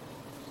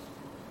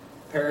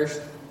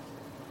perished?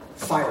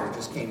 Fire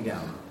just came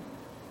down,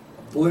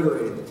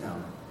 obliterated the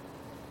town.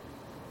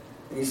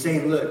 And he's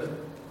saying, look,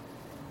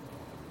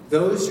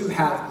 those who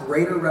have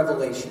greater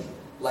revelation,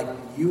 like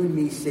you and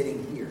me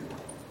sitting here,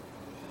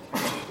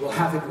 will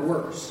have it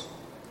worse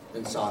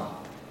than Sodom.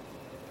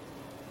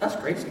 That's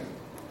crazy.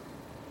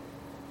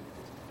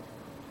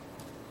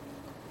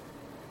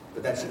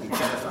 But that should be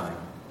terrifying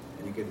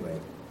in a good way.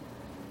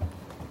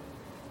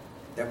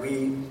 That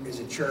we, as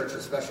a church,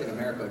 especially in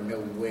America, know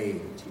way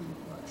too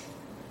much.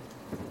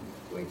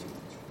 Way too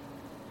much.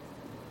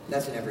 And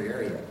that's in every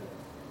area.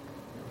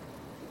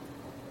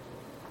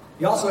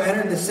 He also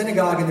entered the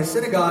synagogue, and the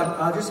synagogue,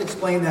 I'll just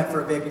explain that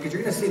for a bit, because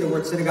you're going to see the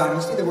word synagogue.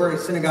 You see the word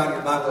synagogue in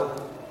your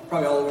Bible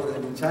probably all over the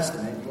New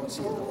Testament. You won't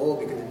see it in the Old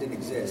because it didn't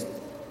exist,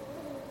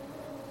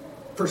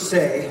 per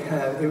se.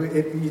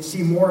 You'd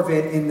see more of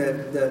it in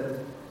the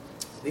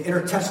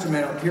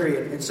intertestamental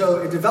period. And so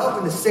it developed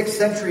in the 6th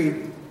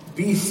century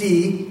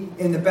BC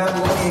in the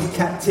Babylonian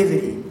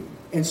captivity.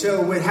 And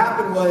so what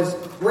happened was,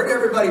 where did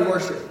everybody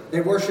worship? They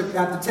worshiped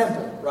at the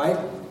temple, right?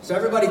 So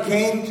everybody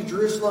came to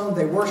Jerusalem,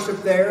 they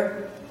worshiped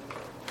there.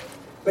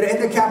 But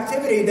in the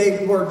captivity,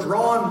 they were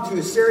drawn to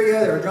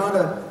Assyria. They were drawn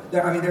to, they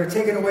were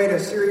taken away to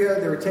Assyria.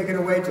 They were taken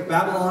away to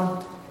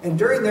Babylon. And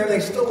during there, they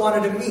still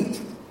wanted to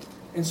meet.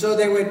 And so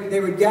they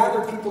would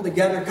gather people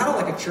together, kind of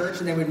like a church,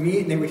 and they would meet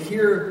and they would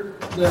hear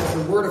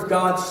the word of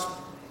God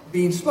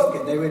being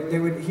spoken. They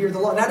would hear the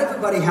law. Not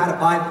everybody had a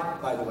Bible,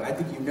 by the way. I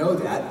think you know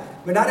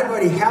that. But not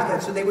everybody had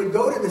that. So they would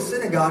go to the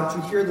synagogue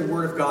to hear the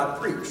word of God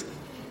preached.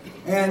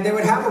 And they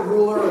would have a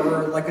ruler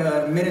or like an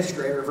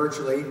administrator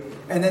virtually.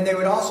 And then they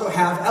would also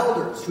have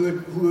elders who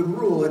would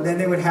rule. And then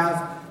they would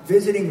have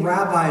visiting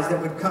rabbis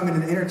that would come in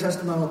the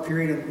intertestamental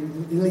period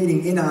and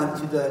leading in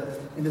on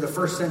into the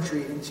 1st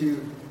century,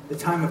 into the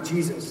time of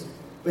Jesus.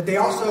 But they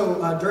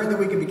also, during the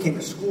week, it became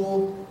a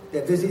school. They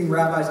had visiting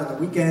rabbis on the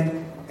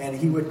weekend. And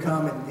he would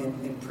come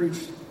and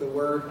preach the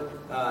word.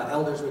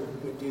 Elders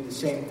would do the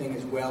same thing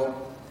as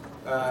well.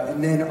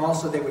 And then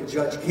also they would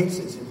judge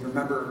cases. And you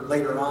remember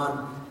later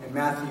on, in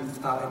Matthew,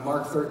 in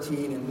Mark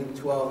 13 and Luke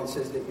 12, it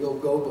says that you'll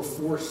go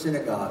before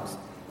synagogues,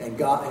 and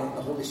God and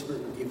the Holy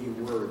Spirit will give you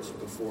words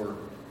before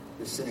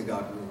the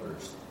synagogue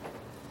rulers.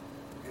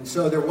 And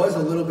so there was a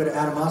little bit of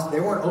animosity.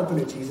 They weren't open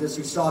to Jesus.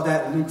 You saw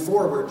that in Luke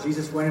 4, where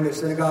Jesus went into a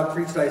synagogue,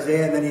 preached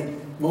Isaiah, and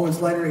then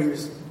moments later he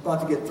was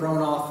about to get thrown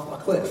off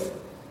a cliff.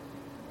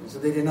 And so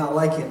they did not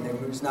like him.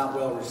 He was not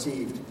well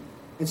received.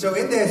 And so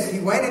in this, he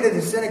went into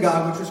the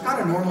synagogue, which was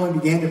kind of normal,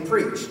 and began to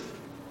preach.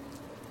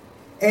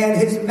 And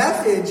his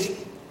message,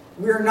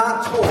 we are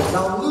not told.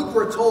 Now, Luke,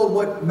 we're told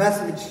what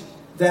message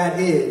that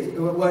is,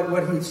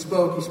 what he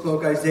spoke. He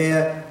spoke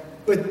Isaiah.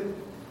 But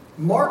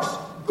Mark's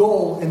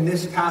goal in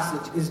this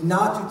passage is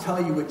not to tell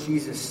you what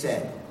Jesus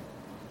said.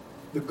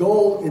 The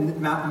goal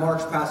in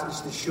Mark's passage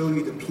is to show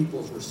you the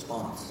people's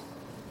response.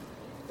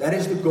 That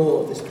is the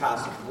goal of this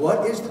passage.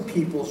 What is the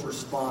people's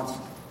response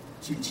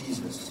to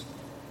Jesus?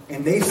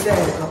 And they said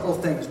a couple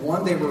of things.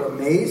 One, they were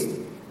amazed,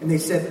 and they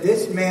said,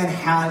 this man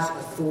has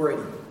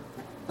authority.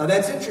 Now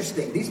that's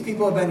interesting. These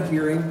people have been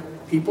hearing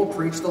people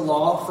preach the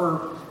law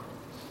for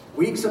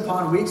weeks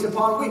upon weeks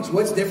upon weeks.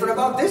 What's different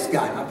about this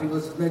guy? Now people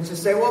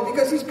just say, well,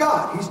 because he's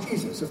God. He's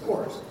Jesus, of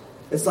course.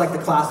 It's like the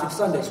classic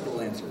Sunday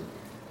school answer.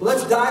 But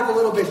let's dive a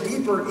little bit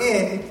deeper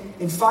in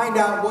and find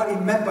out what he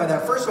meant by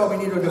that. First of all, we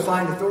need to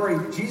define authority.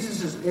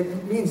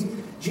 It means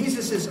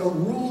Jesus is a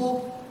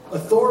rule,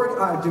 authority,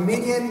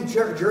 dominion,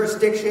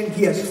 jurisdiction.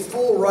 He has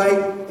full right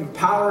and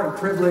power and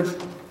privilege.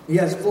 He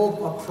has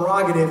full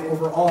prerogative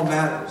over all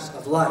matters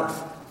of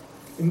life.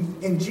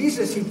 In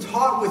Jesus, he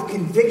taught with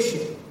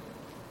conviction.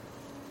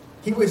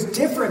 He was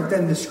different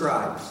than the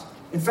scribes.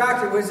 In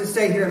fact, what does it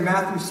say here in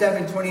Matthew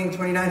 7, 28 and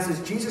 29? It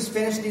says, Jesus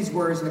finished these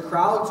words, and the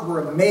crowds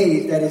were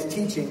amazed at his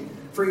teaching.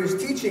 For he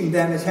was teaching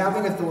them as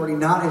having authority,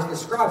 not as the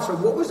scribes. So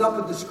what was up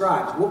with the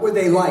scribes? What were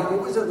they like?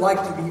 What was it like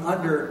to be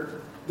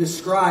under the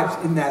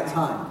scribes in that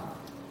time?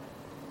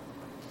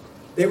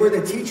 They were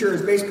the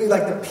teachers, basically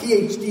like the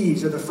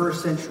PhDs of the 1st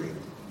century.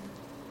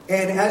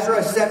 And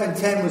Ezra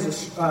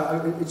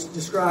 7:10 it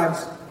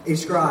describes a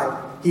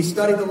scribe. He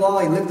studied the law,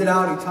 he lived it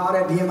out, he taught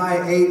it.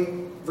 Nehemiah 8,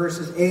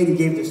 verses 8, he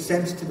gave the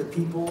sense to the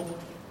people.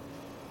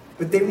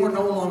 But they were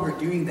no longer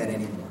doing that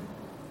anymore.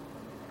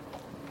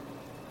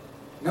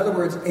 In other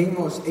words,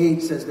 Amos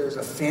 8 says there's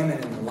a famine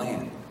in the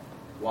land.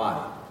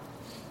 Why?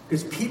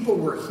 Because people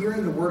were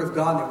hearing the word of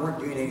God and they weren't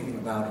doing anything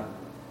about it.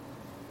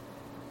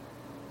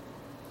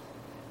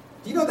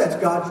 Do you know that's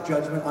God's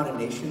judgment on a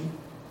nation?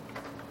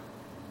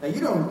 Now,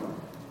 you don't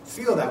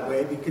feel that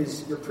way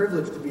because you're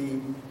privileged to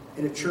be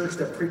in a church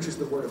that preaches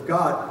the word of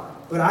God.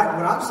 But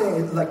what I'm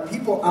saying is, like,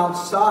 people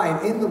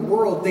outside in the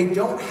world, they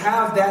don't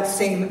have that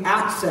same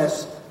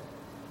access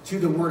to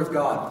the Word of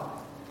God.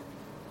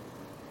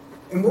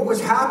 And what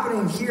was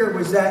happening here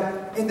was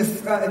that in the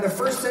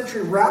first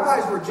century,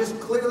 rabbis were just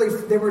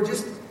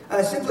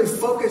simply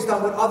focused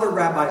on what other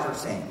rabbis were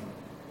saying.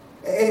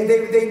 And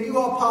they knew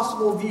all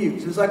possible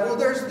views. It was like, well,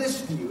 there's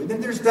this view, and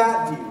then there's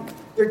that view.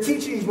 Their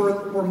teachings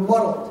were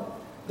muddled.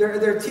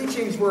 Their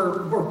teachings were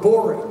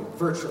boring,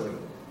 virtually.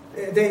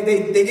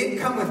 They didn't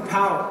come with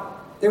power.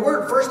 They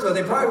weren't, first of all,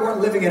 they probably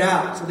weren't living it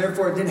out, so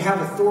therefore it didn't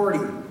have authority,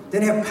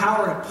 didn't have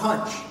power to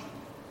punch.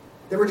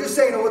 They were just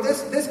saying, oh, well,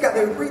 this guy,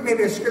 they would read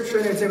maybe a scripture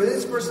and they'd say, well,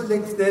 this person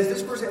thinks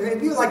this person, and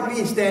it'd be like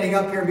me standing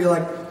up here and be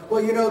like,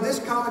 well, this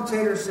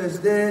commentator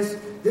says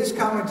this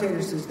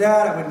commentator says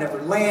that, I would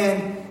never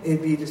land,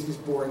 it'd be just this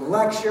boring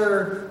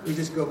lecture, we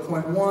just go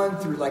point 1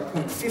 through like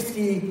point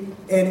 50,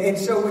 and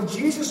so when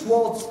Jesus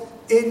waltzed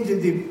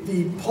into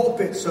the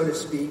pulpit, so to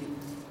speak,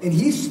 and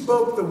he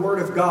spoke the word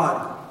of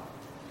God,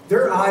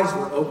 their eyes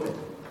were open.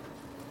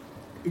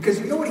 Because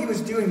you know what he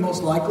was doing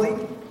most likely?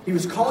 He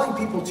was calling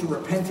people to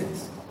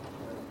repentance.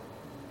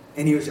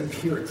 And he was a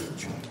pure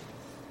teacher.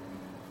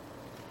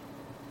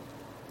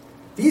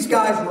 These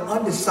guys were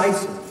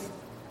undecisive.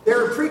 They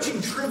were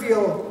preaching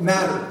trivial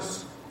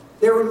matters.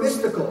 They were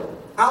mystical,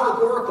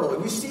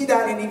 allegorical. You see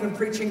that in even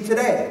preaching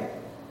today.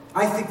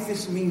 I think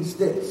this means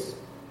this.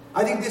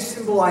 I think this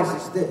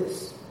symbolizes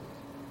this.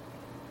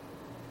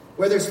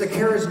 Whether it's the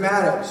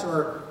charismatics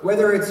or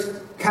whether it's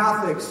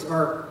Catholics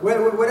or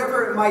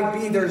whatever it might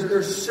be,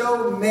 there's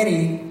so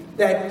many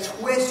that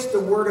twist the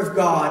Word of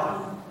God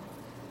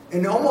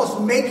and almost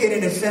make it,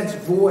 in a sense,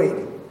 void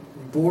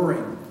and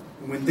boring.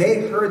 And when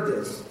they heard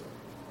this,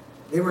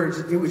 they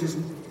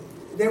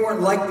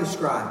weren't like the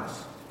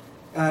scribes.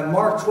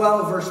 Mark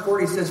 12, verse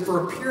 40 says,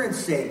 for appearance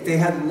sake, they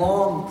had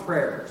long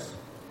prayers.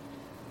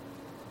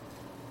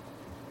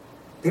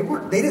 They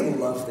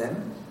didn't love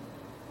them.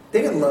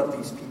 They didn't love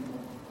these people.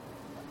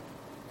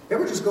 They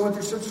were just going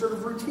through some sort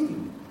of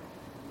routine,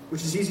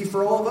 which is easy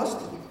for all of us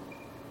to do.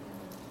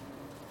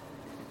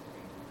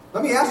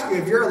 Let me ask you,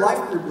 if you're a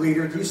life group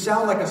leader, do you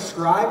sound like a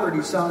scribe or do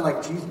you sound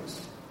like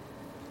Jesus?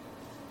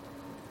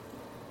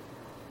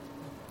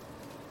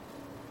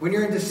 When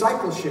you're in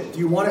discipleship, do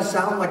you want to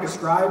sound like a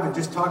scribe and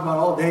just talk about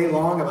all day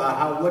long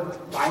about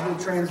what Bible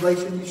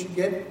translation you should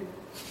get?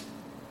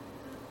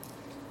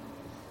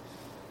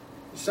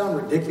 You sound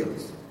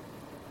ridiculous.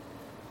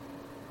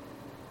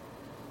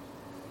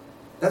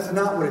 That's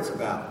not what it's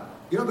about.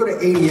 You don't go to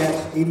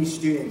ADS, 80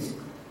 students,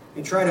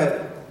 and try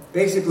to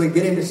basically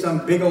get into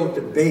some big old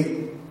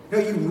debate. No,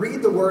 you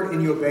read the word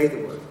and you obey the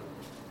word.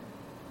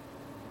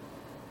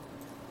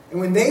 And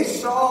when they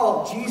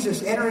saw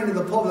Jesus enter into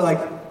the pulpit, they're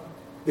like,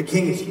 the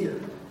king is here.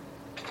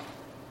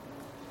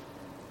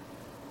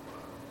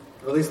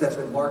 Or at least that's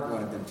what Mark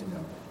wanted them to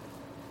know.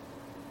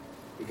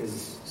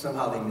 Because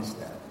somehow they missed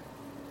that.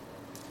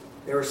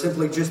 They were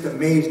simply just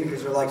amazed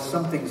because they're like,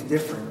 something's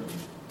different.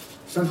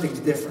 Something's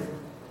different.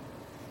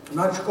 I'm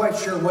not quite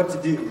sure what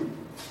to do.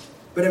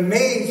 But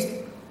amazed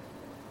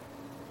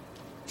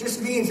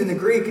just means, in the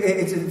Greek,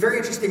 it's a very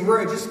interesting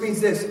word. It just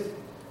means this.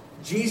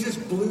 Jesus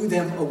blew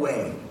them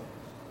away.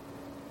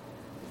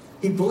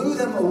 He blew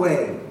them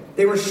away.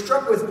 They were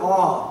struck with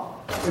awe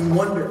and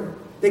wonder.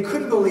 They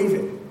couldn't believe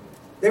it.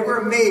 They were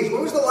amazed.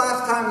 When was the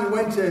last time you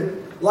went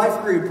to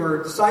life group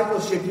or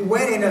discipleship? You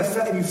went in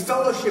and you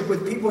fellowship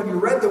with people and you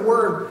read the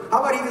word. How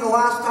about even the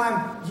last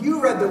time you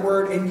read the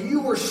word and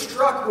you were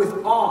struck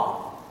with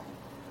awe?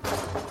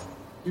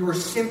 You were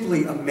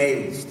simply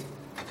amazed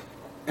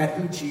at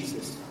who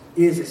Jesus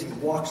is as he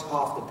walks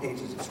off the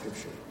pages of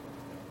Scripture.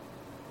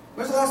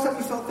 When's the last time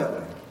you felt that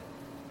way?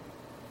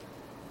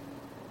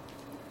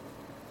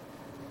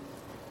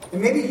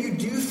 And maybe you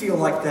do feel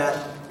like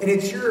that, and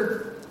it's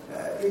your,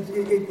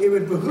 it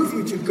would behoove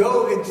you to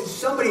go into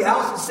somebody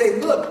else and say,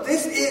 look,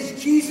 this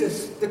is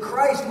Jesus, the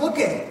Christ. Look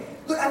at it.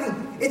 Look, I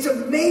mean, it's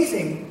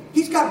amazing.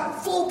 He's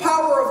got full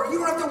power over it. You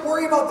don't have to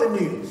worry about the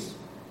news.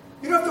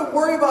 You don't have to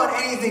worry about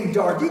anything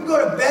dark. You can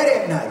go to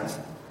bed at night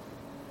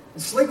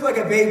and sleep like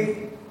a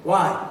baby.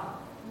 Why?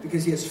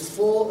 Because he has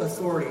full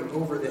authority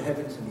over the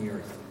heavens and the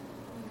earth.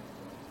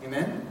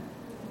 Amen?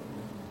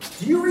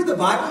 Do you read the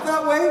Bible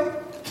that way?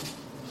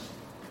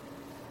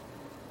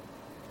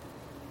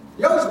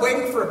 You're always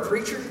waiting for a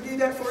preacher to do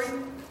that for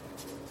you?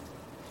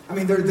 I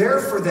mean, they're there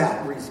for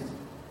that reason.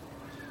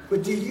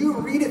 But do you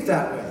read it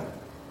that way?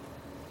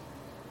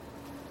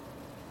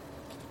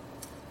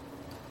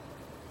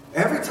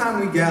 Every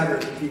time we gather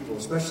with people,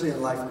 especially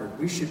in life group,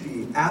 we should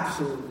be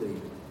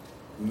absolutely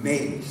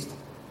amazed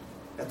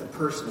at the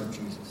person of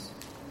Jesus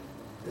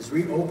as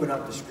we open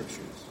up the Scriptures.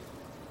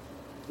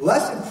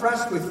 Less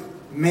impressed with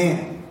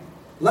man,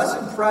 less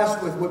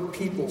impressed with what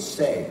people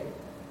say,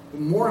 but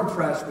more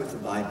impressed with the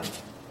Bible.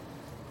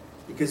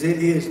 Because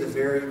it is the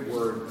very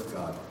Word of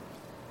God.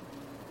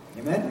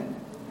 Amen?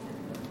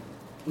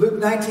 Luke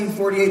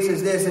 19:48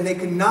 says this, and they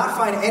could not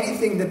find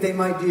anything that they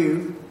might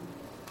do,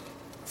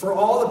 for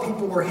all the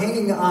people were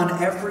hanging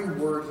on every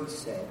word he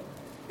said.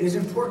 It is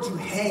important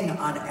to hang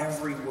on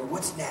every word.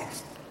 What's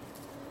next?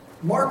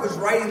 Mark was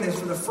writing this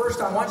for the first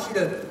time. I want you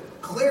to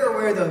clear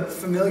away the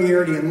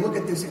familiarity and look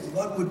at this and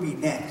what would be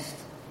next.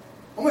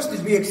 Almost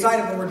to be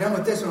excited when we're done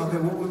with this one. Okay,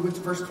 what's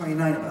verse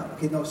 29 about?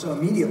 Okay, no, so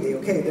immediately,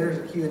 okay,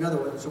 there's another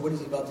one. So what is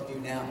he about to do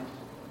now?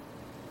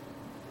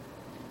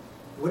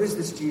 What is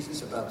this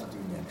Jesus about to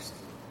do next?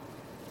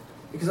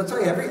 Because I'll tell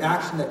you, every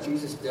action that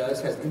Jesus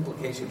does has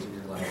implications in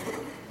your life.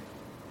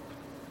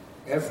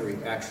 Every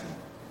action.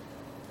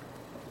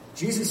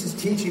 Jesus'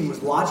 teaching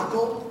was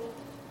logical.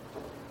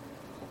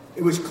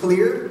 It was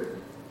clear.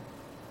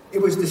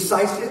 It was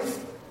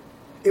decisive.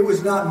 It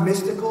was not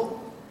mystical.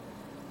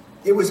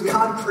 It was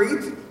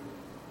concrete.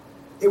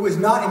 It was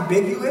not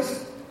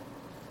ambiguous.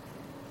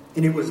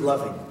 And it was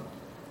loving.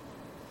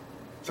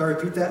 Shall I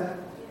repeat that?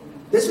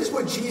 This is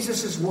what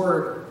Jesus'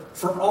 word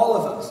for all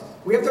of us.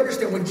 We have to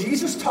understand, when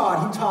Jesus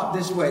taught, he taught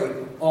this way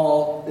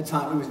all the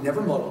time. It was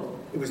never muddled.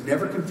 It was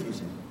never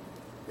confusing.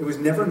 It was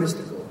never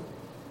mystical.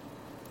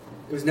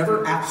 It was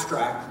never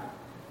abstract.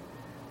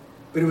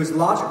 But it was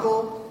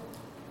logical,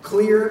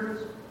 clear,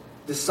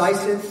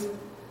 decisive,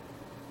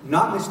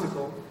 not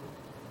mystical,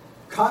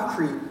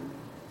 concrete,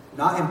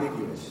 not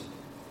ambiguous,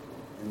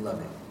 and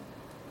loving.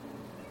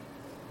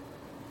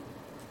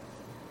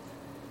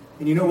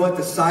 And you know what?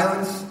 The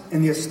silence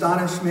and the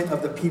astonishment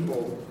of the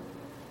people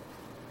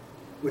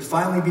would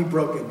finally be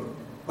broken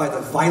by the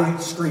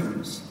violent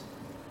screams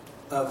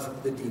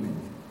of the demon.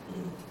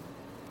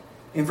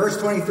 In verse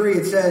 23,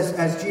 it says,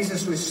 as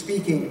Jesus was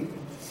speaking,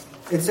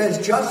 it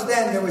says, just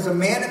then there was a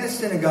man in the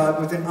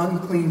synagogue with an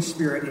unclean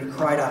spirit, and he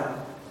cried out,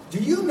 do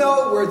you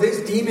know where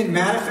this demon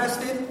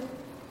manifested?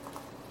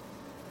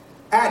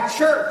 At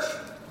church.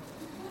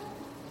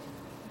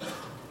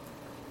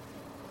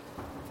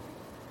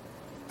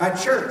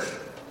 At church.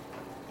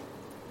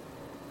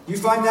 You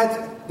find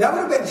that? That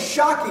would have been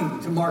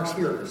shocking to Mark's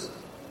hearers.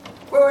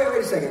 Wait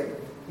a second.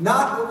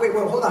 Wait,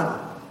 hold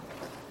on.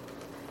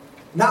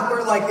 Not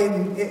where like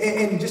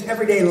in just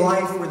everyday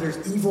life where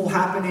there's evil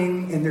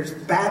happening and there's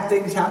bad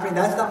things happening.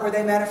 That's not where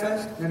they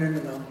manifest?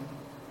 No.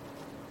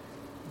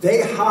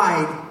 They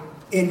hide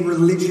in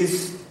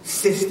religious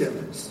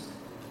systems.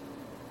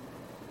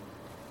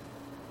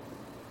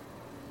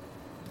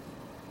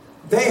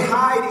 They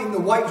hide in the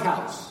White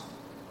House.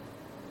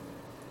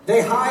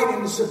 They hide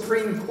in the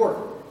Supreme Court.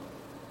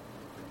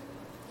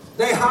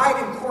 They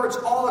hide in courts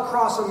all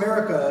across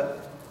America,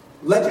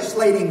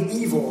 legislating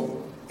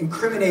evil,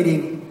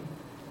 incriminating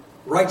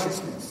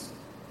righteousness.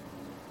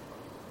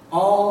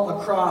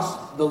 All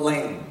across the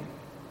land.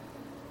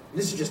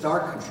 This is just our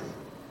country.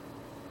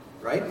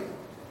 Right?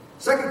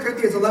 2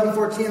 Corinthians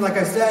 11:14, like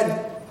I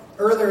said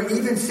earlier,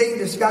 even Satan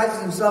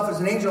disguises himself as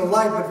an angel of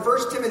light. But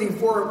 1 Timothy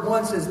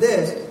 4:1 says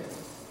this,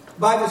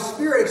 by the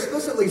Spirit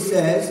explicitly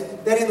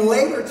says that in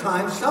later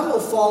times some will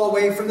fall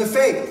away from the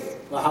faith.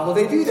 Well, how will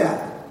they do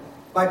that?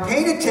 By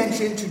paying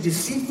attention to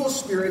deceitful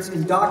spirits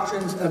and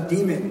doctrines of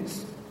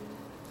demons.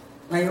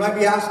 Now you might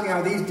be asking,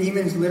 are these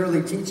demons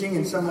literally teaching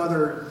in some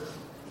other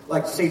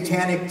like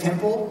satanic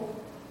temple?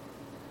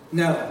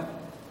 No.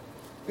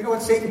 You know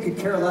what Satan could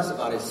care less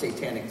about his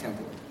satanic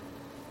temple?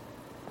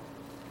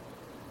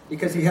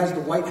 Because he has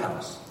the White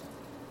House.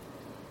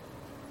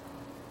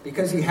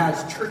 Because he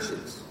has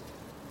churches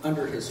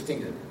under his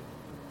finger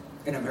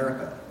in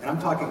America. And I'm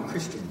talking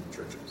Christian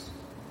churches.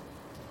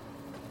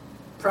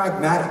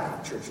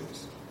 Pragmatic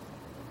churches.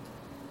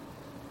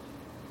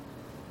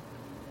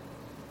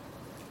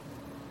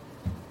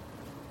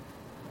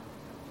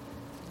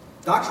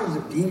 Doctrines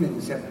of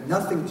demons have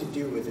nothing to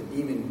do with a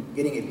demon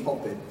getting a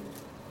pulpit.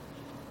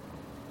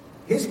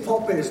 His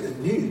pulpit is the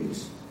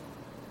news.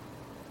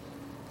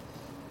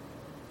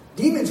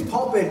 Demon's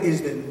pulpit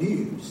is the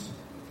news.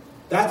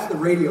 That's the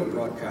radio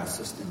broadcast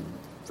system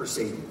for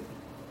Satan.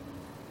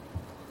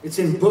 It's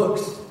in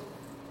books.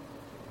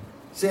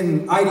 It's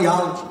in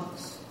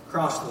ideologies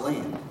across the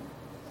land.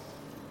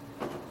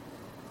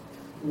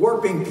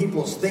 Warping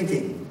people's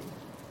thinking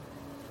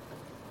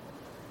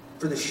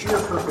for the sheer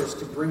purpose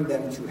to bring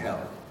them to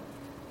hell.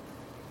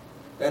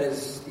 That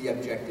is the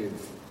objective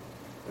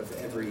of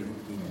every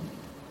demon.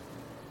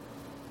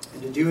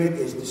 And to do it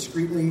as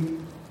discreetly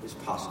as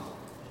possible.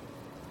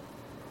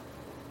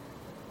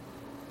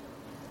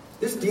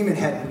 This demon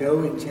had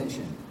no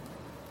intention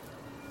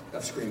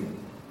of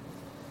screaming.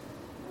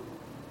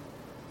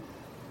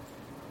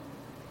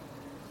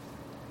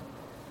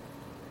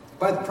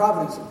 By the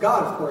providence of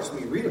God, of course,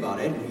 we read about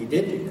it, and he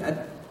did do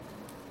that.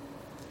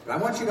 But I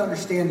want you to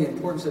understand the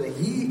importance of it.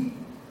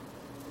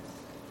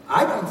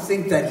 I don't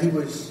think that he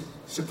was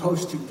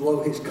supposed to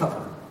blow his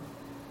cover.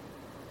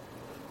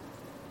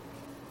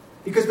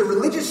 Because the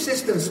religious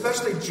system,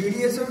 especially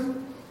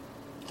Judaism,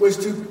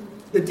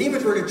 the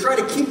demons were to try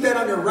to keep that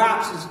under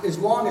wraps as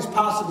long as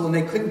possible, and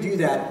they couldn't do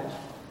that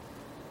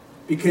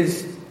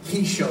because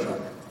he showed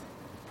up.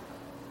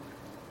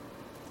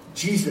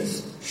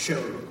 Jesus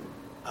showed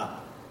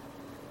up.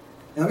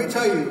 Now let me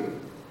tell you,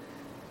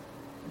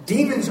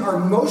 demons are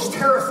most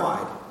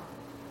terrified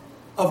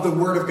of the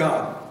Word of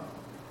God.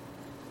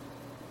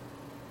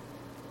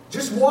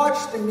 Just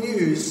watch the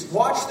news,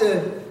 watch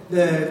the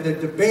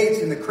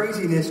debates and the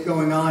craziness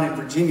going on in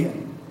Virginia.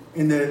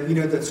 in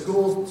the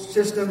school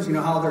systems,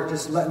 how they're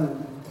just letting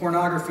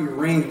pornography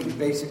reign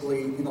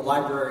basically in the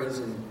libraries,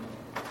 and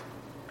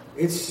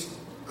it's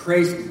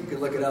crazy. You could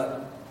look it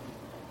up.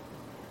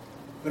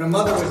 But a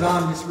mother was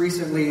on just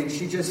recently, and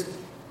she just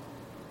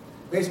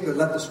basically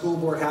let the school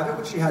board have it,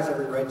 but she has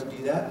every right to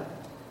do that.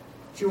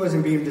 She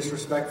wasn't being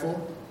disrespectful.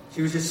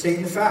 She was just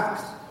stating the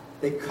facts.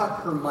 They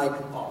cut her mic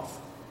off.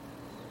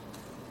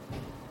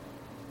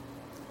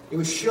 It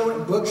was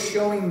books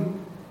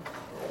showing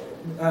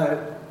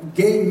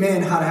gay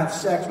men how to have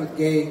sex with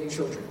gay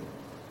children.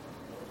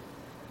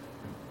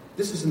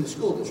 This is in the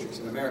school districts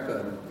in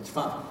America. It's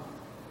fine.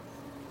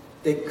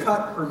 They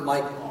cut her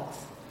mic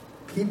off.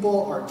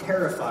 People are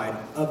terrified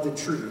of the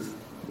truth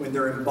when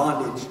they're in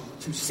bondage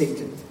to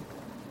Satan.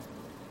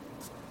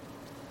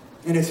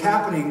 And it's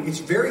happening. It's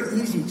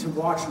very easy to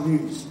watch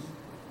news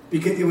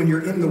because when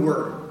you're in the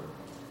Word.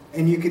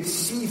 And you could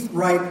see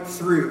right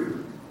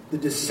through the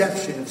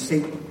deception of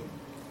Satan.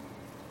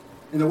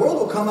 And the world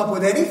will come up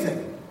with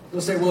anything.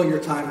 They'll say, well, your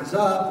time is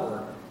up,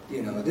 or,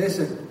 this.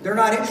 And they're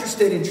not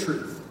interested in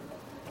truth.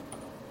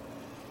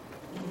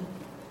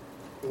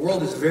 The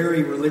world is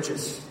very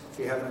religious, if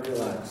you haven't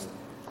realized.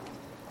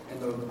 And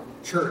the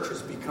church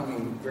is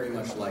becoming very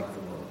much like the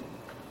world.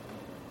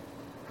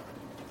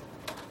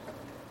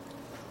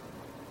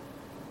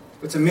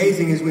 What's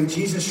amazing is when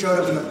Jesus showed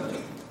up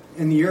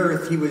in the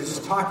earth, he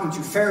was talking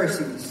to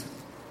Pharisees.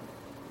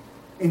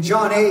 In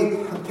John 8,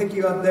 I'll pick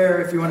you up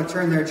there if you want to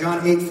turn there,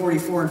 John 8,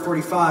 44 and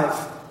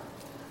 45.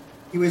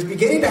 He was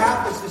beginning to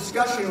have this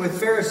discussion with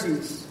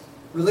Pharisees,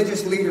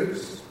 religious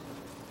leaders.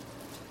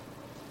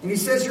 And he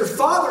says, your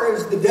father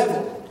is the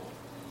devil.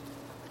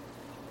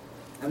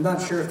 I'm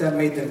not sure if that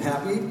made them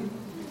happy.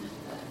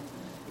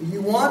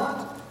 You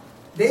want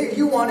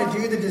to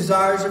do the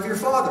desires of your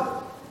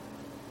father.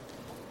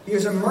 He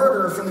is a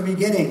murderer from the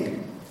beginning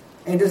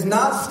and does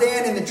not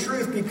stand in the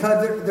truth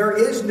because there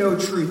is no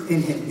truth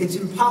in him. It's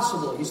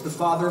impossible. He's the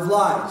father of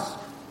lies.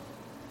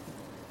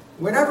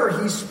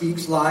 Whenever he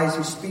speaks lies,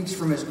 he speaks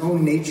from his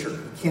own nature.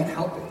 He can't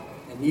help it,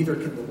 and neither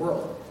can the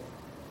world.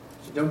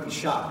 So don't be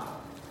shocked.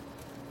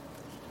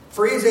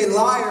 For he is a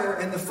liar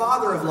and the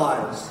father of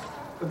lies.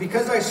 But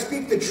because I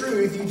speak the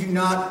truth, you do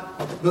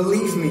not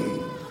believe me.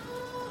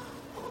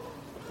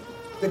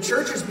 The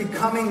church is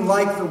becoming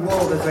like the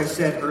world, as I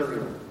said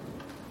earlier.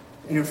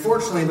 And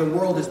unfortunately, the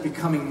world is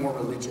becoming more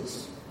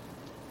religious.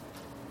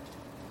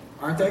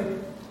 Aren't they?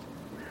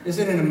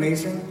 Isn't it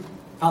amazing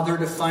how they're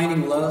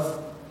defining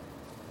love?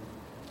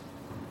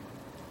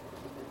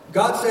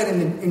 God said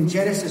in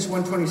Genesis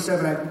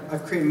 1:27,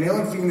 I've created male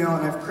and female,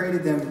 and I've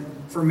created them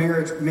for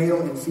marriage,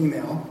 male and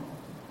female.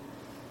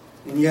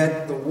 And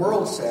yet the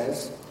world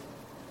says,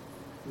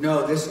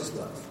 no, this is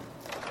love.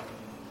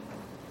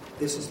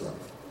 This is love.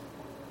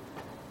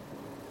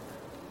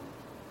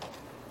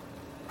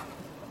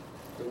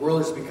 The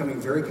world is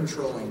becoming very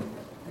controlling,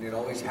 and it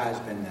always has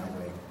been that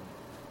way.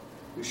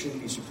 We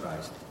shouldn't be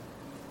surprised.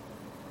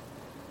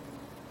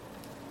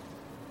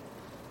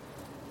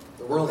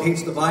 The world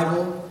hates the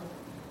Bible.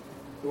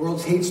 The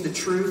world hates the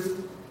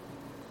truth.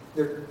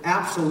 They're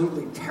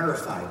absolutely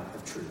terrified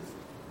of truth.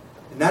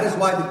 And that is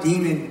why the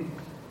demon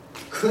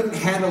couldn't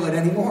handle it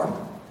anymore.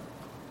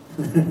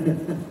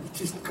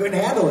 Just couldn't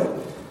handle it.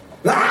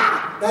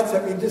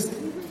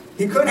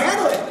 He couldn't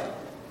handle it.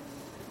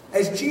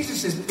 As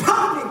Jesus is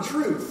pounding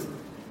truth,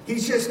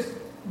 he's just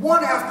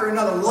one after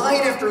another,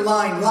 line after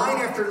line, line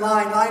after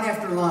line, line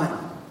after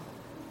line.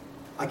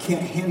 I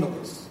can't handle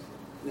this.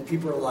 And the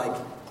people are like,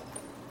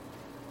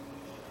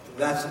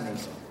 that's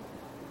amazing.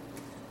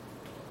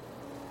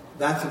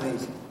 That's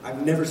amazing.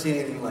 I've never seen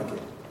anything like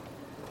it.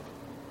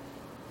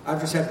 I've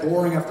just had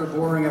boring after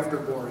boring after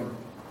boring.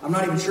 I'm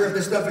not even sure if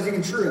this stuff is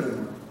even true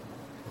anymore.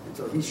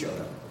 Until he showed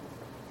up.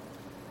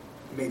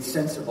 He made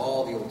sense of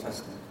all the Old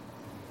Testament.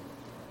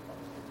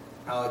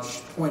 How it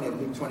pointed,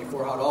 Luke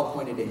 24, how it all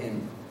pointed to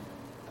him.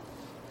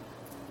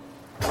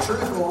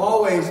 Truth will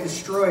always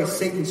destroy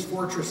Satan's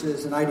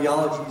fortresses and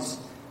ideologies.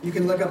 You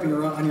can look up on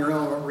your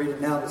own, I won't read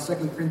it now. The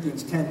 2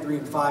 Corinthians 10, 3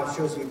 and 5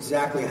 shows you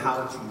exactly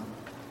how to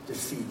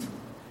defeat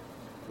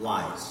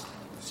lies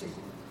of Satan.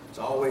 It's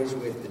always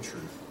with the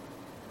truth.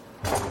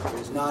 It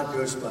is not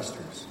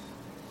Ghostbusters.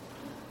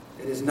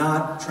 It is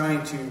not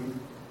trying to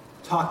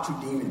talk to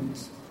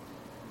demons.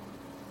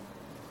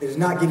 It is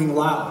not getting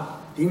loud.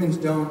 Demons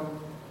don't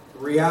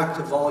react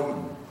to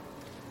volume.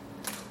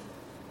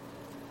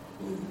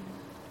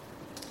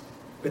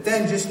 But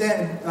then, just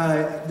then,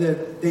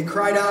 they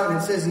cried out, and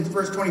it says in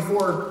verse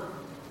 24,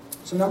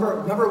 so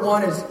number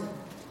one is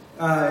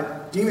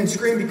demons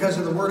scream because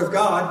of the word of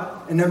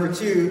God, and number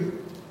two,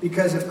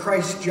 because of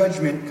Christ's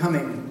judgment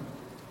coming.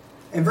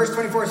 And verse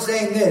 24 is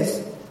saying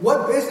this,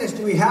 what business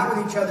do we have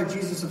with each other,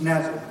 Jesus of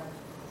Nazareth?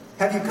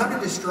 Have you come to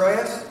destroy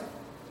us?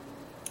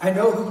 I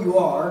know who you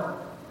are,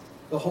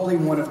 the Holy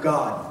One of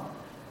God.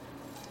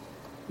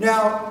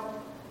 Now,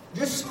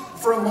 just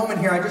for a moment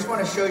here, I just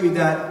want to show you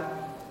that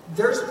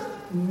there's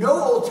no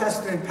Old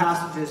Testament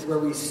passages where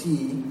we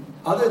see,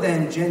 other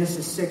than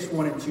Genesis 6,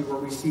 1 and 2, where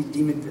we see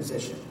demon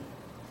possession.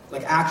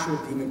 Like actual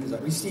demon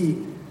possession. We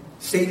see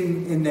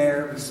Satan in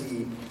there. We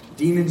see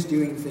demons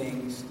doing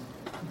things,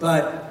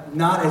 but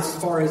not as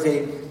far as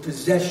a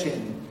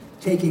possession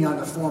taking on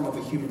the form of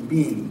a human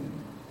being,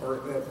 or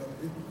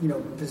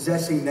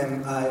possessing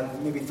them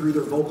maybe through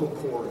their vocal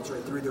cords or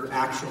through their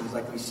actions,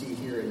 like we see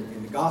here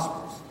in the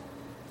Gospels.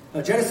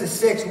 Now, Genesis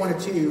 6,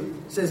 1-2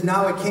 says,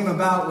 "Now it came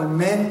about when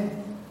men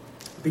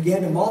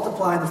began to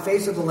multiply in the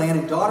face of the land,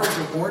 and daughters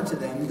were born to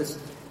them,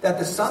 that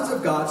the sons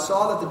of God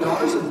saw that the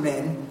daughters of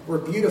men were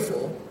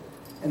beautiful,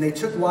 and they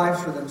took wives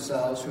for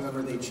themselves,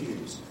 whomever they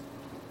choose."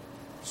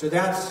 So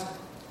that's,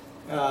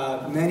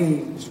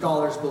 many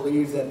scholars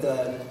believe that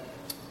the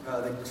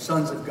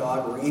sons of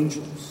God were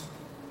angels.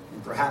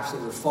 And perhaps they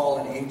were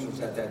fallen angels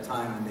at that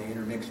time, and they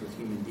intermixed with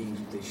human beings,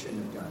 but they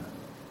shouldn't have done.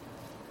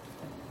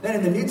 Then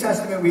in the New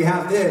Testament, we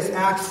have this,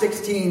 Acts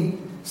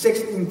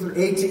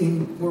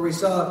 16-18, where we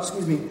saw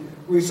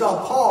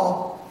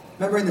Paul,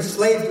 remember in the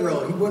slave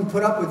girl, he wouldn't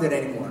put up with it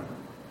anymore.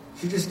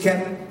 She just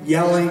kept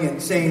yelling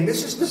and saying,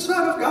 "This is the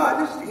Son of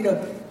God,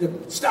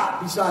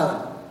 stop, be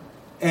silent."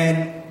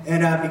 And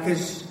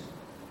because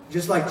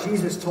just like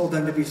Jesus told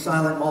them to be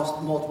silent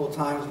multiple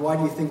times, why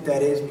do you think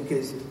that is?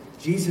 Because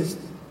Jesus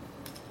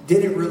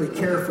didn't really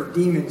care for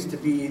demons to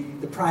be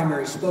the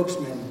primary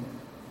spokesman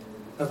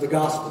of the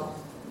gospel.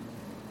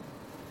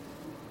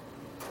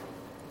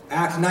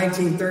 Acts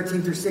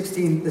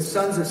 19:13-16, the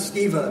sons of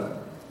Sceva,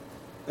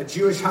 a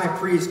Jewish high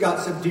priest,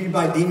 got subdued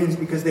by demons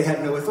because they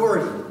had no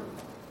authority.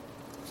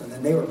 So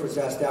then they were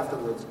possessed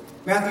afterwards.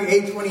 Matthew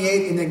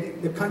 8:28, in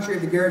the country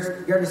of the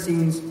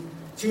Gerasenes,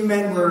 2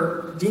 men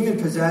were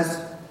demon-possessed,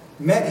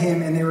 met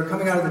him, and they were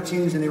coming out of the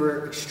tombs, and they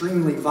were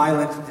extremely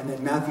violent. And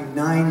then Matthew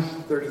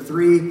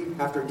 9:33,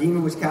 after a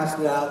demon was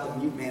casted out, the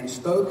mute man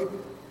spoke.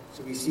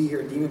 So we see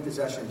here demon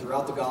possession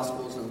throughout the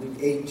Gospels. And Luke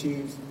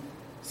 8:2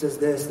 says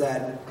this,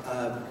 that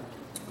a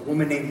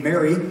woman named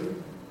Mary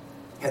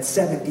had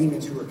 7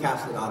 demons who were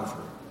casted out of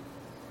her.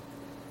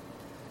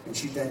 And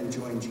she then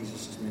joined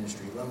Jesus'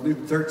 ministry. Well,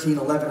 Luke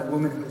 13:11, a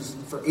woman who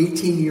for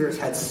 18 years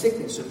had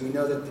sickness. So we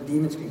know that the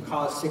demons can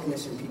cause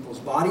sickness in people's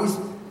bodies.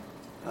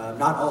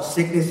 Not all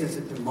sickness is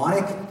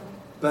demonic,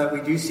 but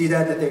we do see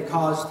that they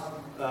caused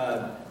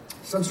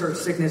some sort of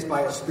sickness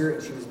by a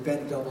spirit. She was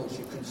bent double and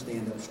she couldn't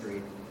stand up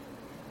straight.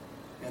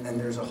 And then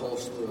there's a whole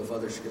slew of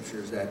other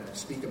scriptures that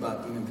speak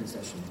about demon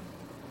possession.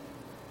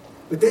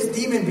 But this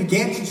demon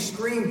began to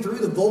scream through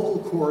the vocal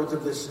cords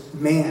of this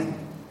man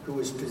who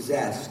was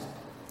possessed.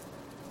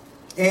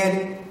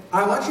 And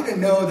I want you to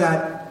know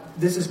that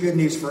this is good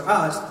news for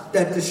us,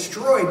 that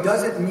destroyed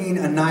doesn't mean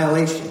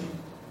annihilation.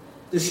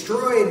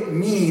 Destroyed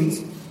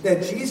means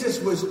that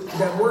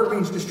that word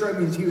means destroyed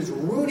means he was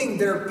ruining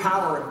their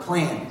power and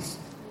plans.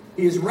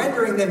 He is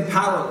rendering them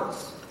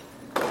powerless.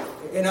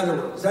 In other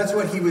words, that's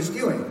what he was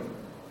doing.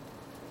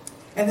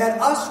 And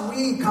that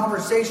us-we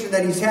conversation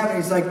that he's having,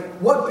 he's like,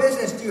 what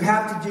business do you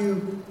have to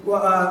do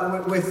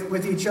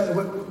with each other?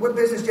 What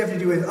business do you have to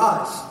do with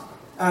us?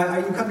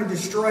 You come to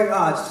destroy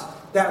us.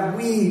 That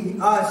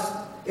us,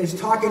 is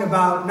talking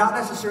about not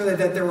necessarily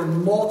that there were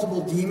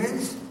multiple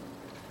demons,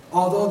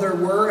 although there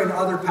were in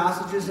other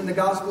passages in the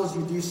Gospels,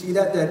 you do see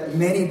that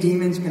many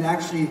demons can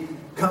actually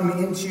come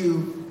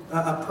into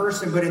a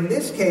person. But in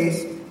this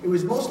case, it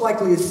was most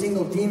likely a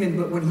single demon,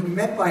 but when he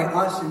meant by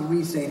us and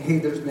we saying, hey,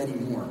 there's many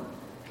more.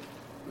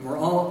 And we're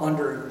all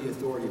under the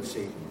authority of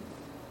Satan.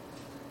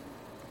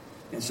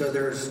 And so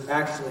there's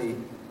actually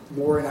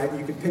more, and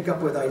you can pick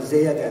up with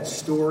Isaiah that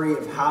story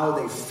of how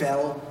they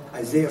fell.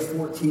 Isaiah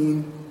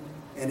 14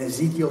 and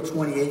Ezekiel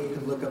 28, you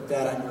can look up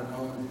that on your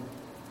own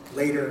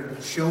later,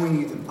 showing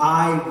you the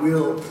I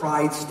will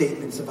pride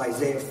statements of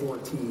Isaiah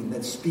 14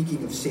 that's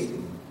speaking of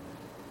Satan.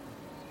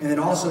 And then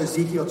also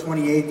Ezekiel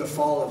 28, the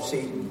fall of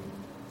Satan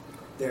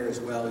there as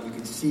well. You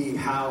can see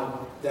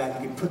how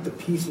that you can put the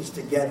pieces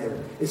together.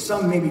 As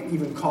some maybe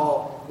even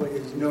call what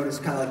is known as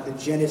kind of like the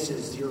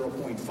Genesis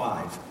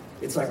 0.5.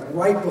 It's like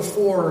right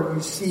before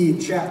you see in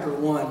chapter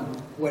 1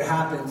 what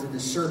happens in the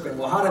serpent.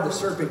 Well, how did the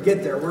serpent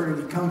get there? Where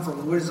did he come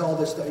from? What is all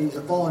this stuff? He's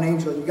a fallen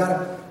angel. You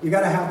gotta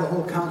have the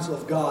whole counsel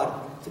of God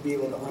to be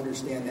able to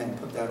understand that and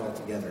put that all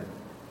together.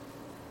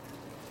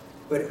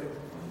 But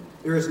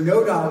there is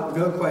no doubt,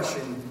 no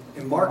question,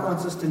 and Mark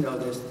wants us to know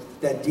this,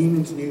 that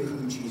demons knew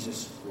who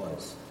Jesus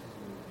was.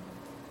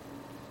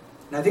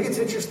 And I think it's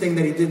interesting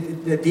that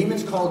the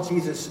demons called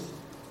Jesus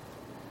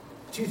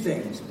 2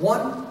 things.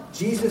 One,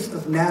 Jesus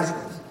of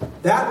Nazareth.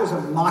 That was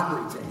a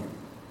mockery to him.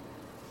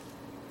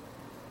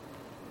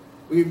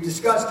 We've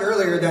discussed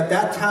earlier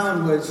that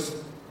town was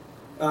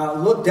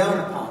looked down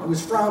upon. It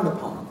was frowned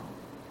upon.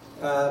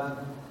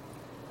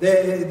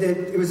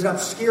 It was an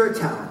obscure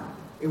town.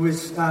 It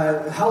was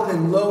held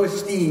in low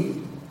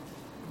esteem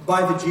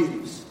by the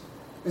Jews.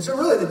 And so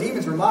really the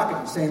demons were mocking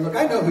him, saying, look,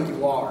 I know who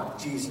you are,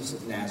 Jesus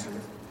of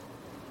Nazareth.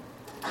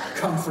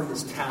 Come from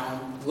this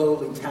town,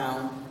 lowly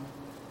town.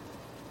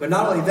 But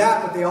not only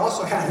that, but they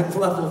also had a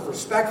level of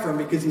respect for him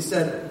because he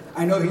said,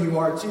 I know who you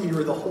are too. You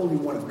are the Holy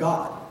One of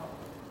God.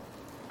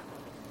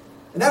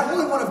 And that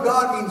Holy One of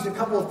God means a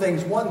couple of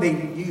things. One, they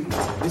knew.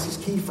 This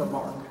is key for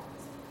Mark.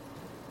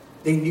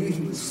 They knew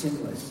he was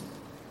sinless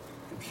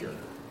and pure.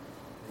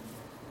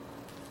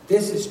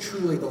 this is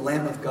truly the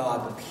Lamb of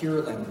God, the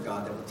pure Lamb of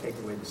God that will take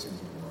away the sins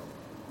of the world.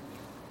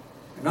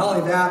 And not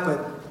only that,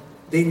 but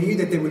they knew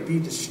that they would be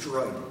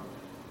destroyed.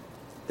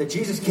 That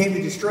Jesus came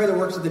to destroy the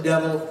works of the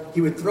devil.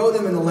 He would throw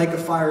them in the lake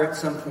of fire at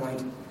some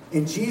point.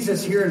 And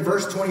Jesus, here in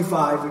verse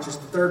 25, which is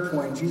the third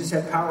point, Jesus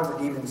had power over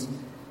demons.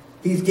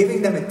 He's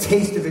giving them a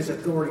taste of his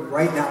authority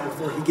right now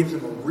before he gives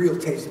them a real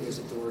taste of his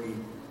authority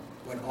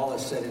when all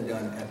is said and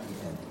done at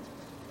the end.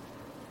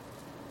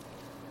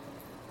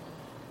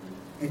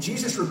 And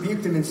Jesus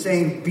rebuked them in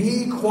saying,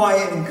 "Be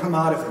quiet and come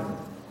out of him."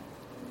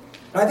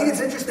 And I think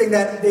it's interesting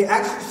that the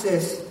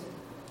exorcists,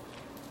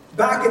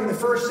 back in the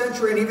first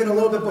century and even a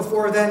little bit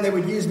before then, they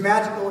would use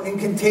magical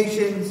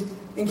incantations,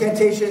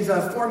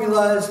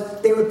 formulas.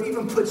 They would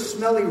even put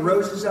smelly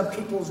roses up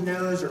people's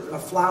nose or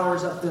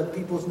flowers up the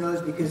people's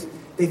nose because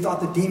they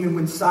thought the demon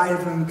inside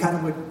of them kind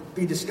of would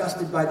be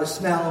disgusted by the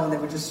smell and they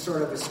would just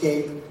sort of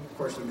escape. Of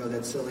course, you know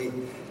that's silly.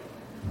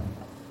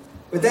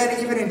 But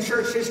then even in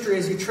church history,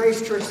 as you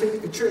trace church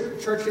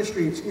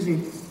history,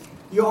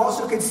 you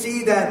also could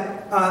see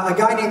that a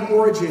guy named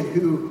Origen,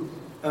 who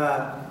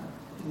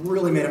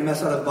really made a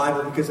mess out of the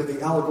Bible because of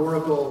the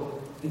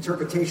allegorical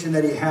interpretation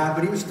that he had,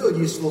 but he was still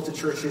useful to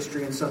church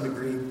history in some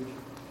degree.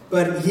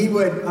 But he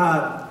would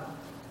not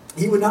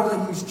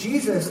only use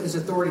Jesus as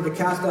authority to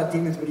cast out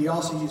demons, but he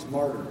also used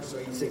martyrs. So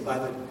he'd say by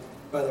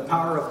the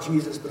power of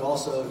Jesus, but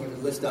also he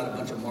would list out a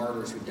bunch of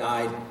martyrs who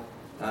died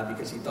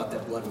because he thought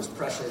that blood was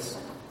precious,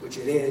 which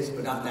it is,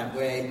 but not in that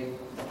way.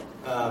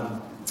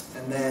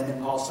 And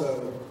then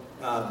also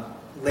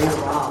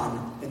later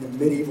on in the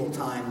medieval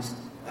times,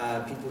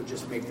 people would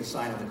just make the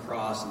sign of the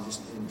cross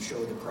and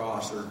show the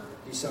cross or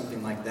do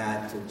something like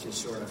that to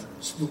just sort of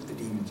spook the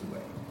demons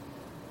away.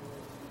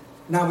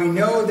 Now we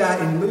know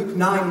that in Luke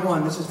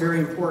 9:1, this is very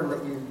important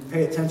that you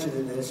pay attention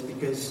to this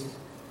because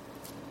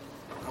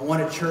I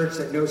want a church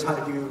that knows how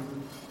to do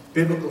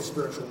biblical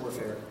spiritual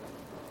warfare.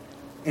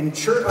 And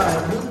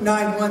Luke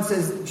 9:1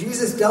 says,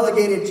 Jesus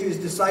delegated to his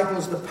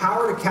disciples the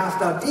power to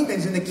cast out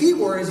demons. And the key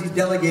word is he's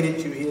delegated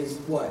to his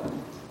what?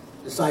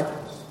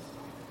 Disciples.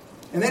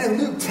 And then in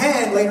Luke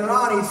 10, later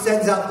on, he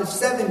sends out the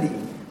 70.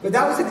 But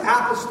that was an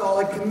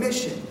apostolic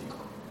commission.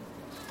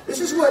 This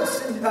is what,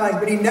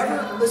 but he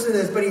never, listen to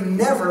this, but he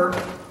never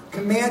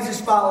commands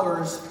his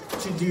followers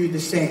to do the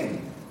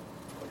same.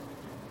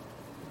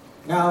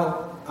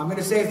 Now, I'm going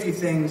to say a few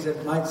things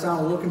that might sound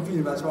a little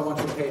confusing, but that's why I want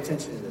you to pay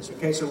attention to this.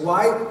 Okay, so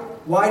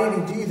why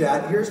did he do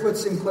that? Here's what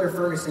Sinclair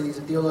Ferguson, he's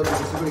a theologian,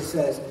 this is what he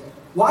says.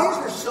 Why is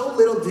there so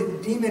little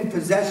demon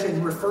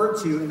possession referred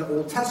to in the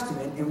Old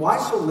Testament, and why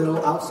so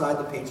little outside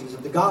the pages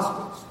of the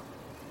Gospels?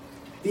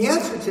 The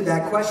answer to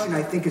that question,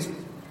 I think, is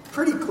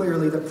pretty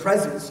clearly the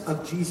presence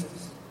of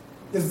Jesus.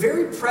 The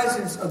very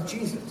presence of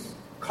Jesus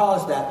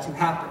caused that to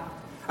happen.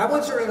 I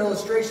once heard an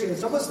illustration.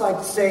 It's almost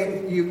like,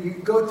 say,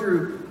 you go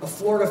through a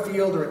Florida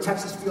field or a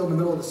Texas field in the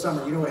middle of the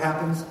summer. You know what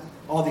happens?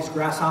 All these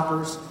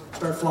grasshoppers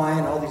start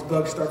flying, all these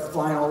bugs start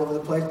flying all over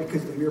the place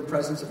because of the mere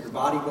presence of your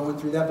body going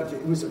through that. But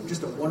it was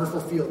just a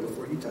wonderful field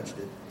before you touched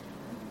it.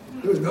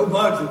 There was no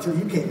bugs until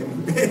you came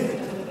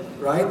in,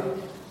 right?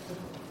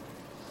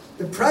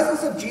 The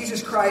presence of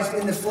Jesus Christ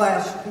in the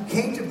flesh, who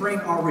came to bring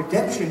our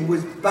redemption,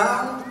 was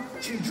bound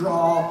to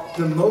draw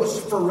the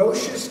most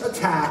ferocious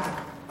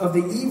attack of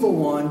the evil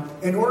one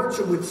in order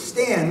to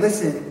withstand,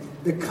 listen,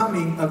 the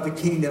coming of the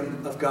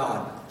kingdom of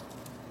God.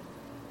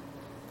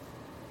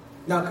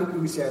 Now, could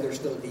we say, are there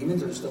still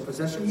demons? Are there still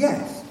possession?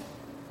 Yes.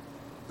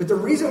 But the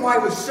reason why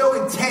it was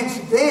so intense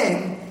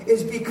then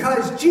is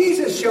because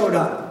Jesus showed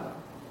up.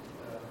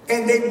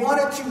 And they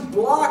wanted to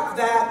block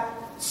that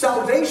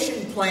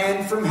salvation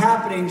plan from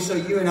happening so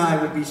you and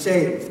I would be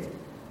saved.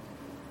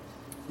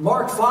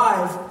 Mark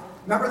 5,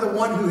 remember the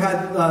one who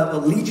had the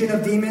legion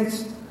of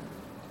demons?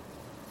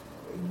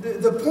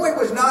 The point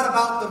was not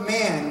about the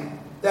man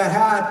that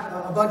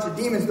had a bunch of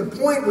demons. The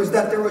point was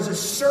that there was a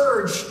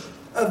surge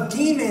of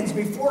demons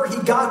before he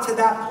got to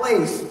that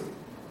place,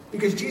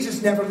 because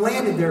Jesus never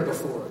landed there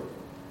before.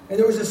 And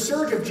there was a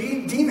surge of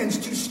demons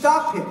to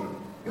stop him.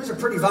 He was a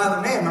pretty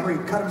violent man.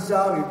 Remember, he cut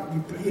himself.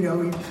 He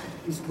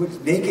was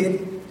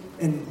naked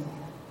and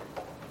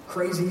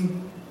crazy.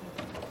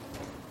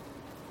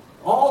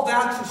 All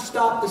that to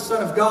stop the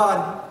Son of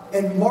God.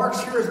 And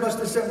Mark's hearers must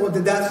have said, well,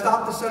 did that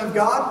stop the Son of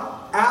God?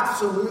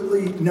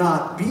 Absolutely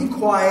not. Be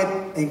quiet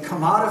and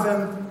come out of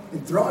him.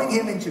 And throwing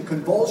him into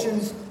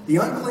convulsions, the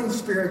unclean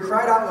spirit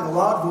cried out with a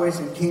loud voice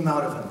and came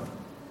out of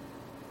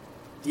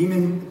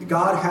him.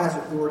 God has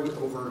authority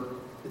over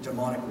the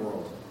demonic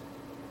world.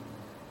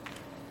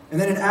 And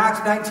then in Acts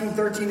 19,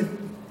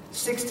 13,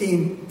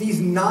 16, these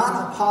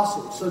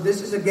non-apostles. So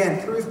this is,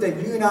 again, proof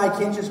that you and I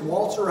can't just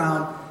waltz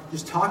around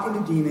just talking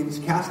to demons,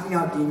 casting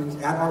out demons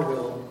at our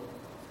will.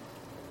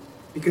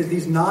 Because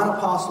these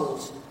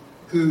non-apostles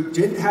who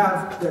didn't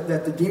have,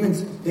 that the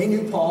demons, they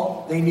knew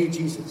Paul, they knew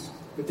Jesus.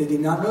 But they did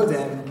not know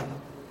them.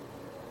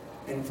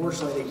 And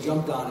unfortunately, they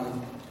jumped on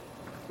him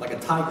like a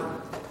tiger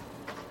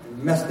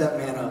and messed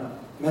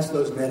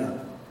those men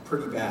up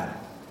pretty bad.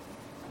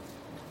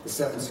 The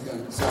seven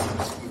sons of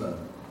Sceva.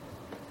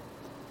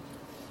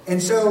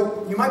 And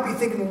so you might be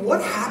thinking, well,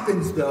 what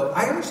happens though?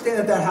 I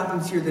understand that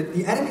happens here, that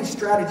the enemy's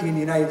strategy in the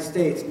United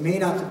States may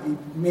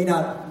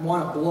not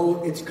want to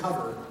blow its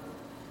cover,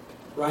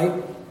 right?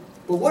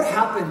 But what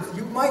happens?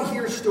 You might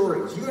hear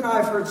stories. You and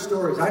I have heard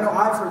stories. I know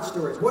I've heard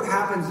stories. What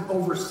happens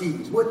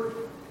overseas?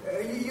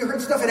 You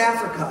heard stuff in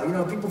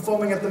Africa, people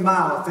foaming at the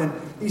mouth and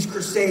these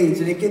crusades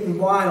and it getting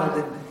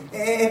wild.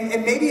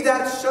 And maybe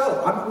that's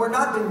so. We're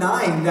not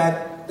denying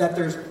that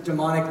there's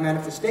demonic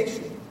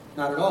manifestation.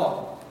 Not at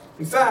all.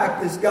 In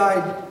fact, this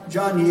guy,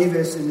 John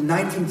Nieves, in the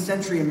 19th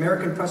century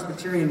American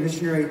Presbyterian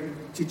missionary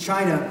to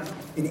China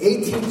in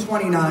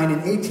 1829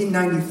 and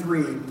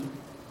 1893,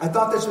 I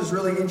thought this was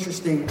really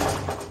interesting.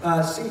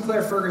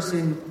 Sinclair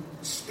Ferguson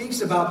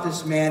speaks about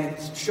this man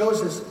and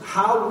shows us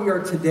how we are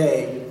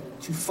today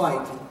to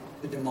fight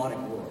the demonic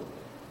world.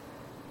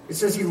 It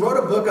says he wrote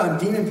a book on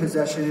demon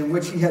possession in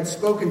which he had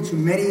spoken to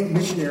many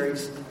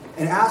missionaries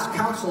and asked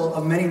counsel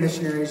of many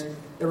missionaries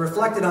that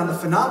reflected on the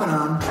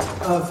phenomenon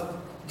of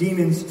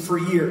demons for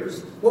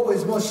years. What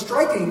was most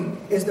striking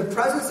is the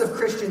presence of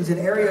Christians in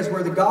areas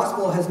where the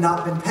gospel has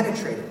not been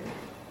penetrated,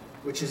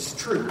 which is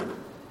true.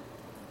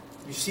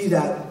 You see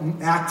that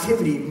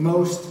activity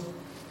most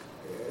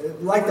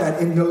like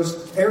that in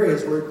those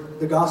areas where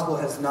the gospel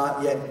has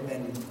not yet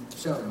been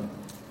shown.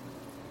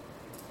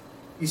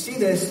 You see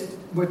this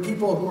with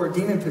people who are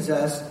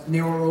demon-possessed, and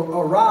they will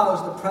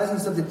arouse the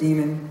presence of the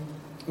demon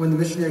when the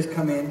missionaries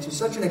come in to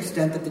such an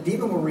extent that the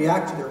demon will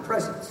react to their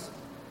presence.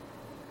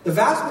 The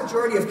vast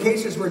majority of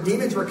cases where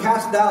demons were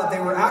cast out, they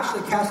were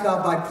actually cast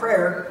out by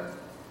prayer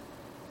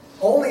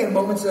only in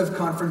moments of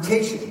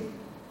confrontation.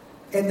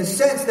 In the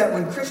sense that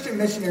when Christian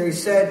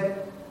missionaries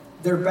said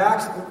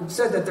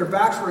that their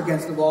backs were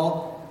against the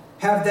wall,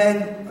 have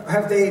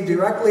they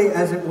directly,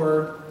 as it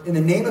were, in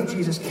the name of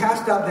Jesus,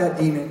 cast out that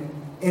demon.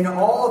 In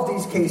all of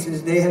these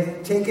cases, they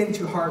have taken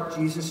to heart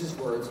Jesus'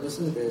 words.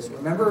 Listen to this.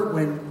 Remember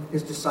when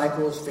his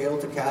disciples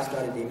failed to cast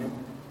out a demon?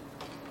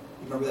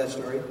 You remember that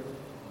story?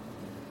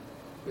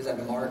 Was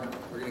that Mark?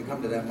 We're going to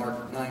come to that.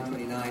 Mark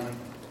 9:29.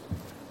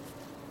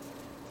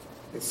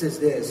 It says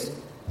this.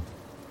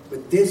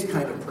 But this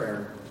kind of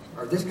prayer,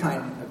 or this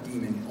kind of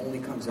demon, only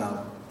comes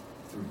out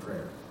through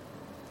prayer.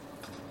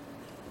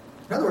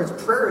 In other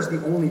words, prayer is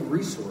the only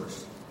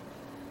resource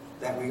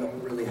that we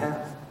really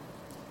have.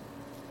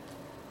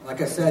 Like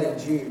I said in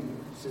Jude,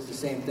 it says the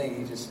same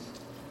thing.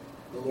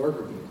 The Lord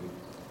rebuke you.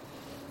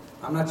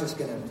 I'm not just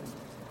going to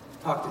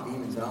talk to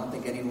demons. I don't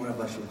think any one of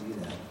us should do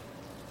that.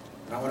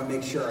 And I want to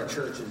make sure our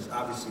church is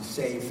obviously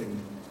safe and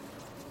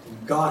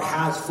God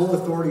has full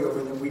authority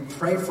over them. We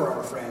pray for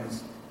our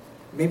friends.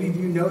 Maybe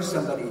you know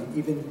somebody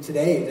even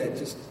today that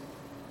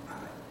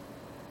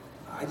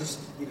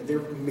they're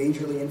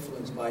majorly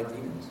influenced by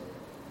demons.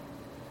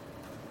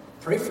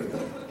 Pray for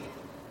them.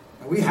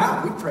 And we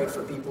prayed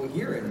for people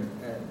here,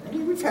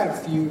 and we've had a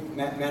few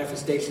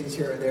manifestations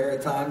here and there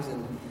at times,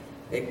 and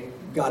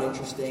it got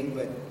interesting,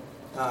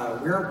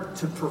 but we aren't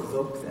to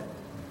provoke them.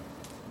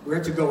 We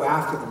aren't to go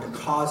after them, to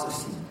cause a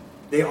scene.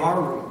 They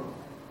are real.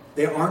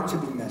 They aren't to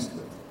be messed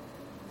with.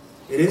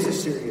 It is a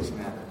serious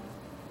matter.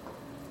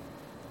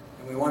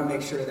 And we want to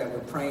make sure that we're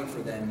praying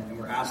for them and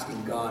we're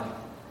asking God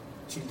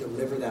to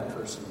deliver that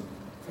person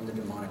from the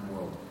demonic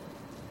world.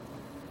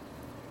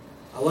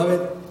 I love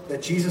it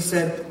that Jesus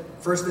said,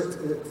 first,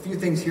 a few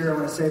things here I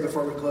want to say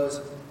before we close.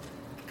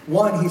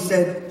 One, he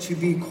said to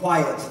be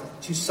quiet,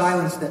 to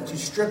silence them, to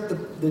strip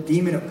the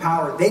demon of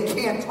power. They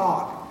can't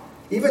talk.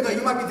 Even though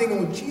you might be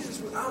thinking, well,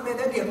 Jesus, oh man,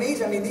 that'd be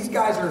amazing. I mean, these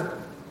guys are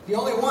the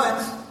only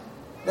ones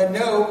that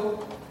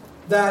know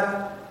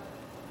that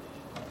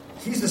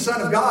he's the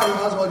Son of God. You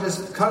might as well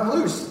just cut him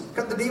loose,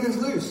 cut the demons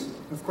loose.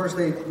 Of course,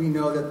 we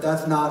know that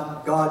that's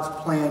not God's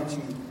plan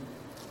to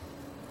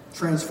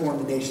transform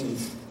the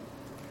nations.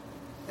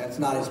 That's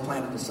not his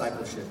plan of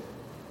discipleship.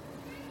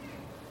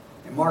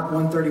 In Mark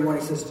 1:31,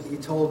 he says he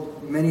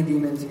told many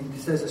demons. He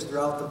says this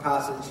throughout the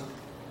passage.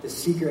 The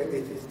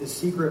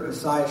secret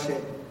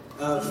messiahship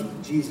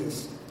of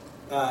Jesus.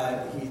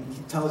 He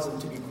tells them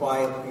to be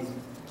quiet.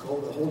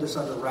 Hold us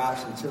under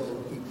wraps until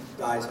he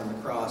dies on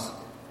the cross,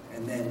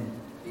 and then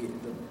the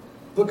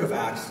book of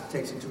Acts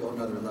takes it to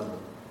another level.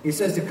 He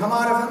says to come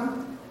out of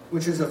him,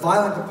 which is a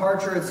violent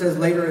departure. It says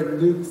later in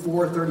Luke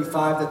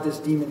 4:35 that this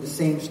demon, the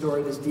same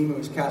story, this demon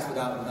was casted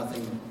out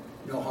and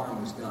no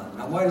harm was done.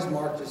 Now, why does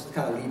Mark just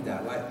kind of leave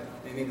that? Why?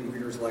 Maybe the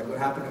readers are like, what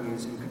happened when he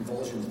was in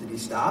convulsions? Did he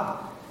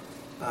stop?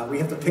 We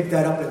have to pick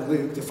that up in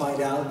Luke to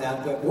find out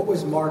that. But what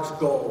was Mark's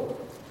goal?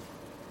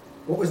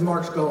 What was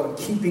Mark's goal in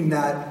keeping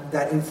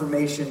that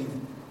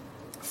information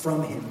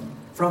from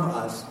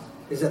us?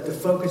 Is that the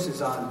focus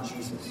is on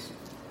Jesus.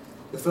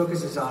 The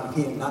focus is on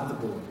him, not the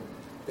boy.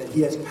 That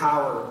he has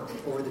power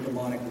over the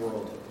demonic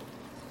world.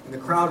 And the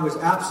crowd was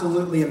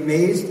absolutely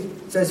amazed.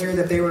 It says here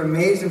that they were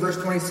amazed in verse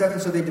 27.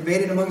 So they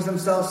debated amongst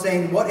themselves,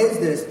 saying, what is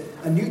this?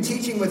 A new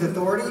teaching with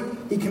authority?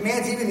 He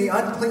commands even the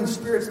unclean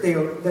spirits,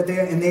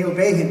 and they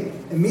obey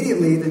him.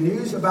 Immediately, the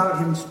news about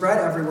him spread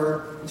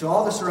everywhere into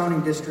all the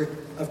surrounding district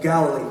of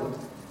Galilee.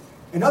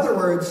 In other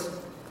words,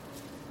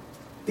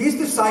 these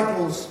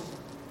disciples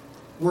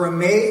were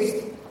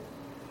amazed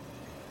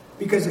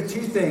because of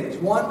two things.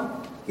 One,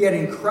 he had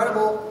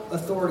incredible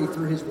authority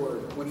through his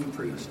word when he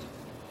preached,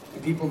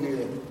 and people knew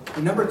it.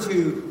 And number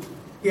two,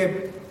 he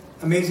had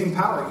amazing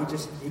power.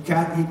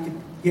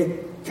 He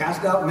had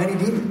cast out many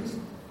demons.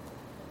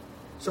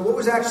 So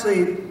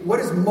what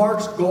is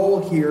Mark's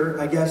goal here,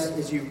 I guess,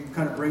 as you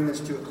kind of bring this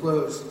to a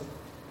close?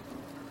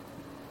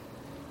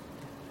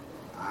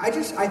 I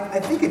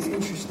think it's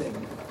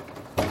interesting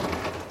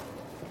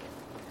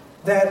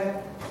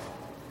that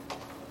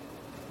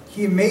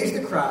he amazed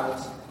the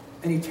crowds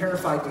and he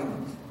terrified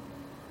demons.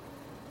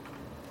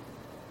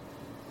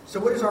 So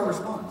what is our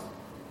response?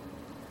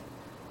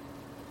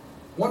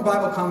 One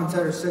Bible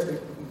commentator,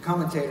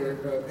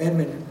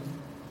 Edmund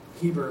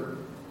Heber,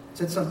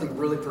 said something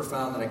really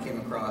profound that I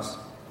came across.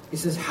 He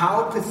says,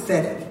 how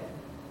pathetic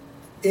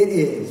it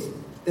is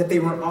that they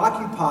were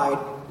occupied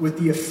with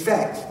the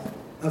effect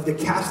of the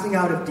casting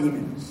out of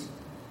demons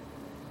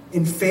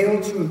and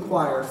failed to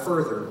inquire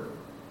further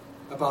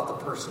about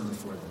the person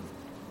before them.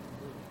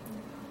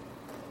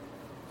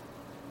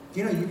 Do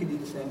you know you could do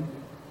the same?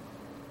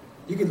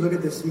 You could look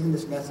at this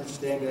message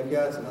today and be like,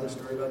 yeah, it's another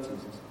story about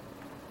Jesus.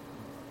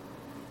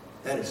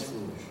 That is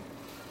foolish.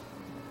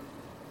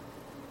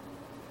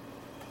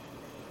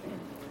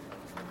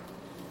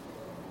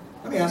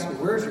 Let me ask you,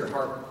 where's your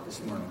heart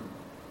this morning?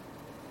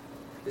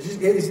 Is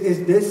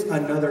this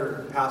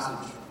another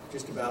passage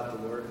just about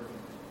the Lord?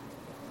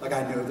 Like,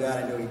 I know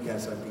that. I know he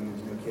casts out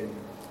demons. No kidding.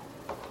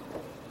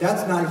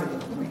 That's not even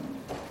the point.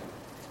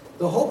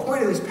 The whole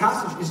point of this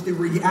passage is the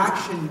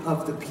reaction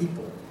of the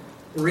people.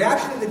 The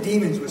reaction of the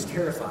demons was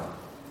terrified.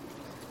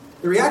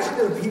 The reaction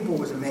of the people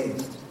was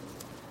amazed.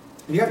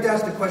 And you have to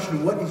ask the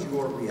question, what is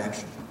your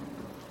reaction?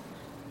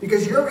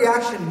 Because your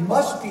reaction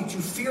must be to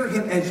fear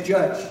him as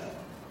judge.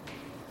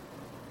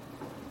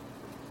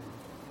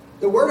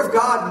 The Word of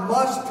God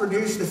must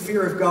produce the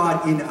fear of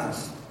God in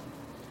us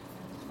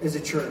as a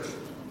church.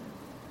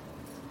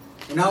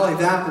 And not only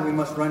that, but we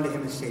must run to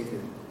him as Savior.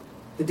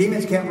 The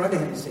demons can't run to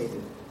him as Savior.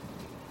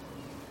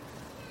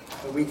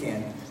 But we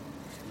can.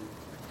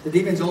 The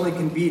demons only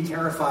can be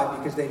terrified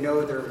because they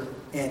know their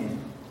end.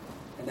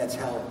 And that's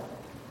hell.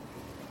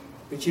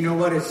 But you know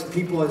what? As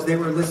they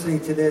were listening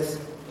to this,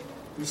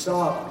 you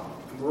saw,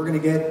 and we're going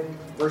to get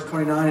verse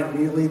 29, and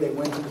immediately they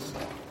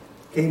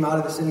came out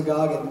of the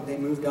synagogue and they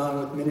moved on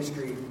with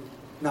ministry.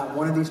 Not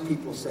one of these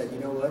people said, you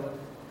know what?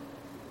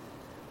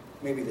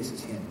 Maybe this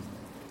is him.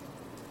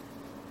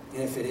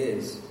 And if it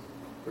is,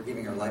 we're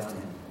giving our life to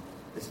him.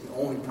 That's the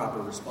only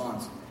proper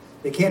response.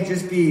 We can't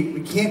just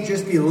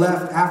be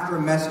left after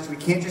a message. We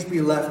can't just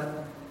be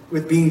left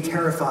with being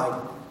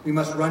terrified. We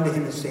must run to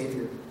him as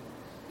Savior.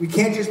 We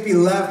can't just be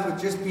left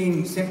with just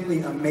being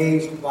simply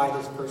amazed by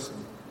this person.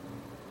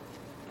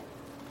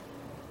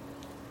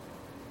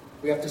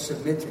 We have to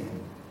submit to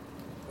him,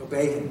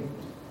 obey him,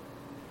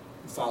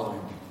 and follow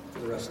him for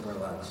the rest of our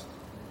lives.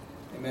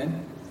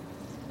 Amen?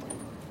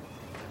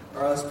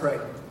 All right, let's pray.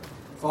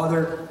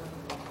 Father,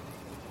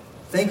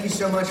 thank you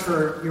so much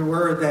for your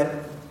word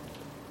that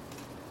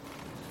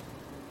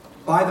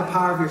by the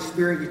power of your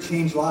Spirit, you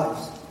change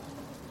lives.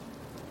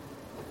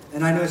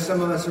 And I know some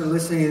of us are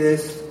listening to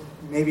this,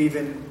 maybe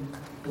even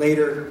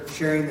later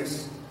sharing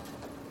this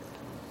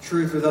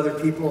truth with other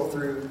people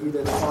through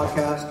either the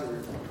podcast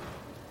or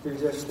through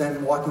just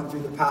them walking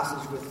through the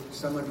passage with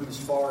someone who's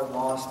far and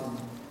lost and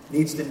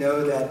needs to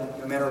know that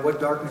no matter what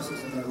darkness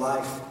is in their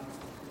life,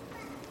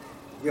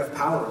 you have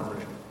power over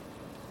it.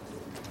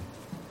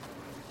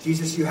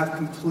 Jesus, you have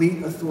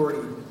complete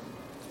authority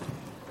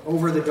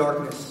over the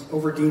darkness,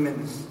 over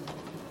demons.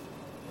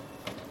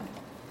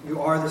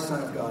 You are the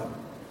Son of God.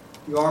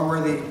 You are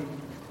worthy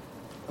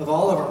of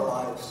all of our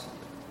lives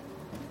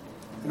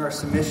and our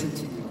submission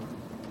to you.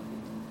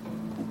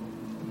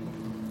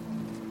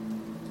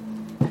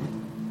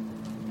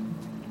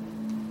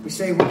 We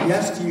say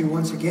yes to you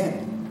once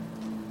again.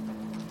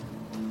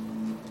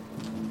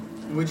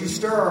 And would you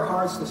stir our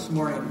hearts this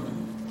morning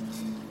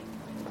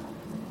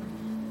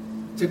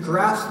to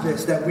grasp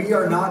this, that we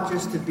are not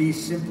just to be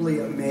simply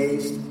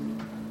amazed,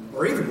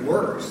 or even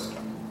worse,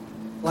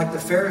 like the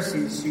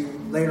Pharisees who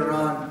later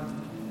on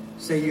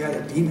say you had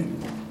a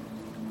demon,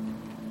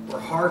 or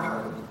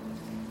hard-hearted,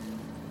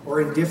 or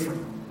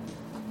indifferent.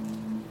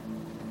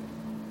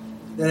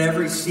 That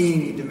every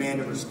scene you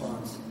demand a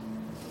response.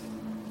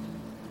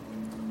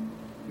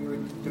 You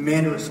would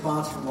demand a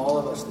response from all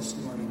of us this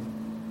morning,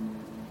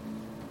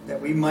 that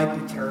we might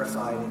be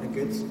terrified in a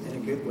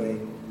good way,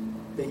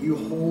 that you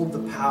hold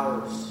the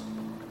powers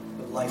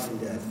of life and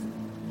death.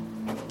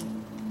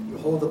 You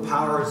hold the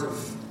powers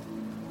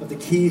of the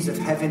keys of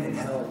heaven and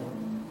hell.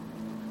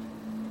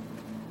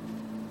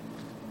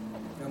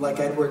 And like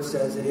Edward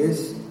says, it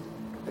is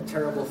a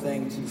terrible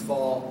thing to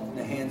fall in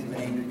the hands of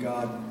an angry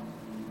God.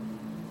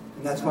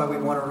 And that's why we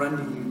want to run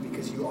to you,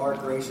 because you are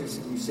gracious,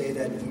 and you say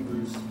that in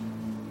Hebrews.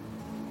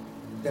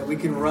 That we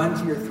can run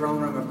to your throne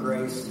room of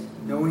grace,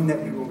 knowing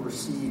that we will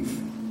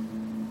receive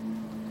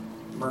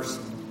mercy.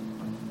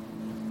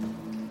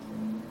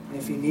 And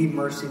if you need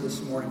mercy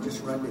this morning,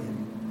 just run to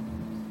him.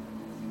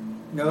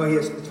 Know he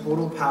has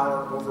total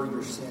power over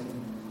your sin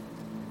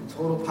and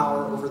total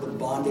power over the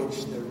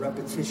bondage, the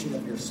repetition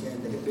of your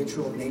sin, the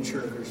habitual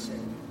nature of your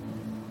sin.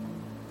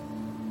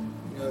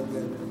 You know,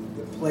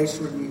 the place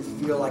where you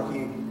feel like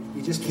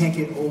you just can't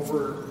get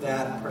over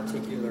that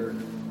particular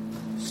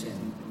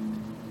sin.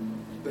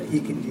 But he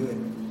can do it.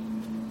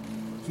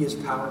 He has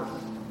power.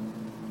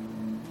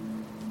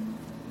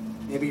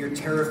 Maybe you're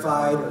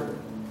terrified, or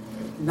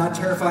not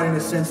terrified in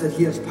the sense that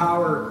he has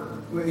power.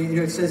 You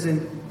know, it says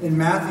in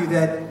Matthew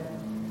that,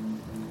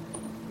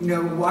 you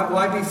know,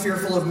 why be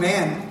fearful of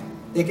man?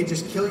 They could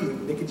just kill you.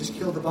 They could just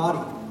kill the body.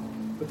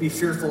 But be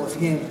fearful of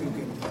him who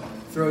can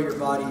throw your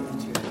body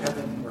into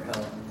heaven or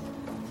hell.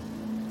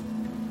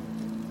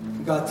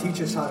 God, teach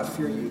us how to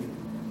fear you.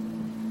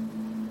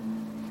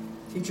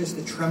 Teach us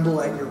to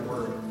tremble at your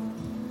word.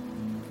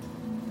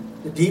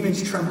 The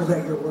demons trembled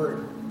at your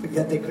word, but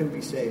yet they couldn't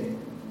be saved.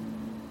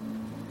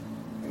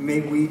 And may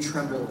we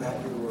tremble at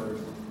your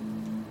word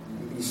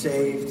and be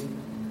saved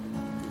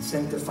and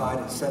sanctified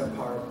and set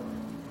apart.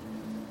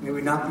 May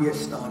we not be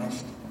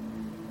astonished,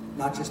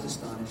 not just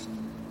astonished,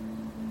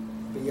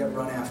 but yet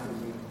run after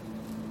you,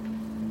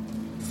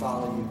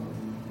 follow you,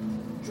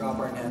 drop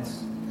our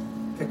nets,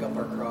 pick up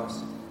our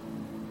cross.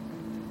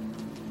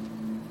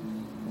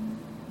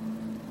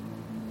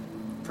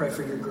 Pray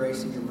for your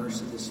grace and your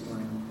mercy this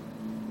morning.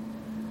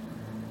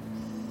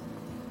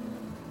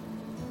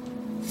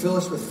 Fill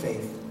us with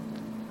faith.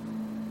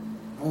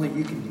 Only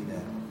you can do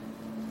that.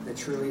 That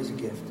truly is a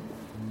gift.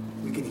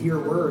 We can hear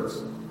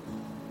words.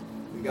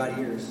 We got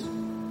ears.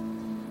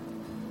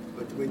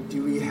 But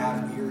do we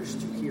have ears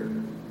to hear?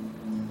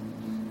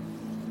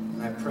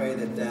 And I pray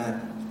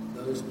that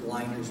those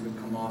blinders would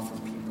come off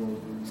of people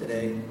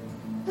today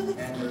and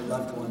their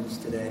loved ones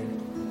today.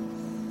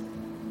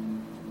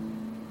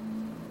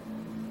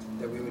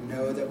 That we would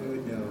know that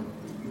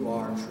you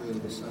are truly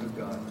the Son of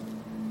God.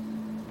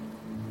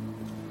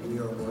 And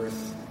you are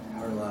worth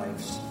our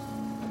lives.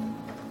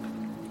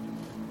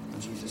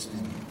 In Jesus'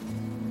 name.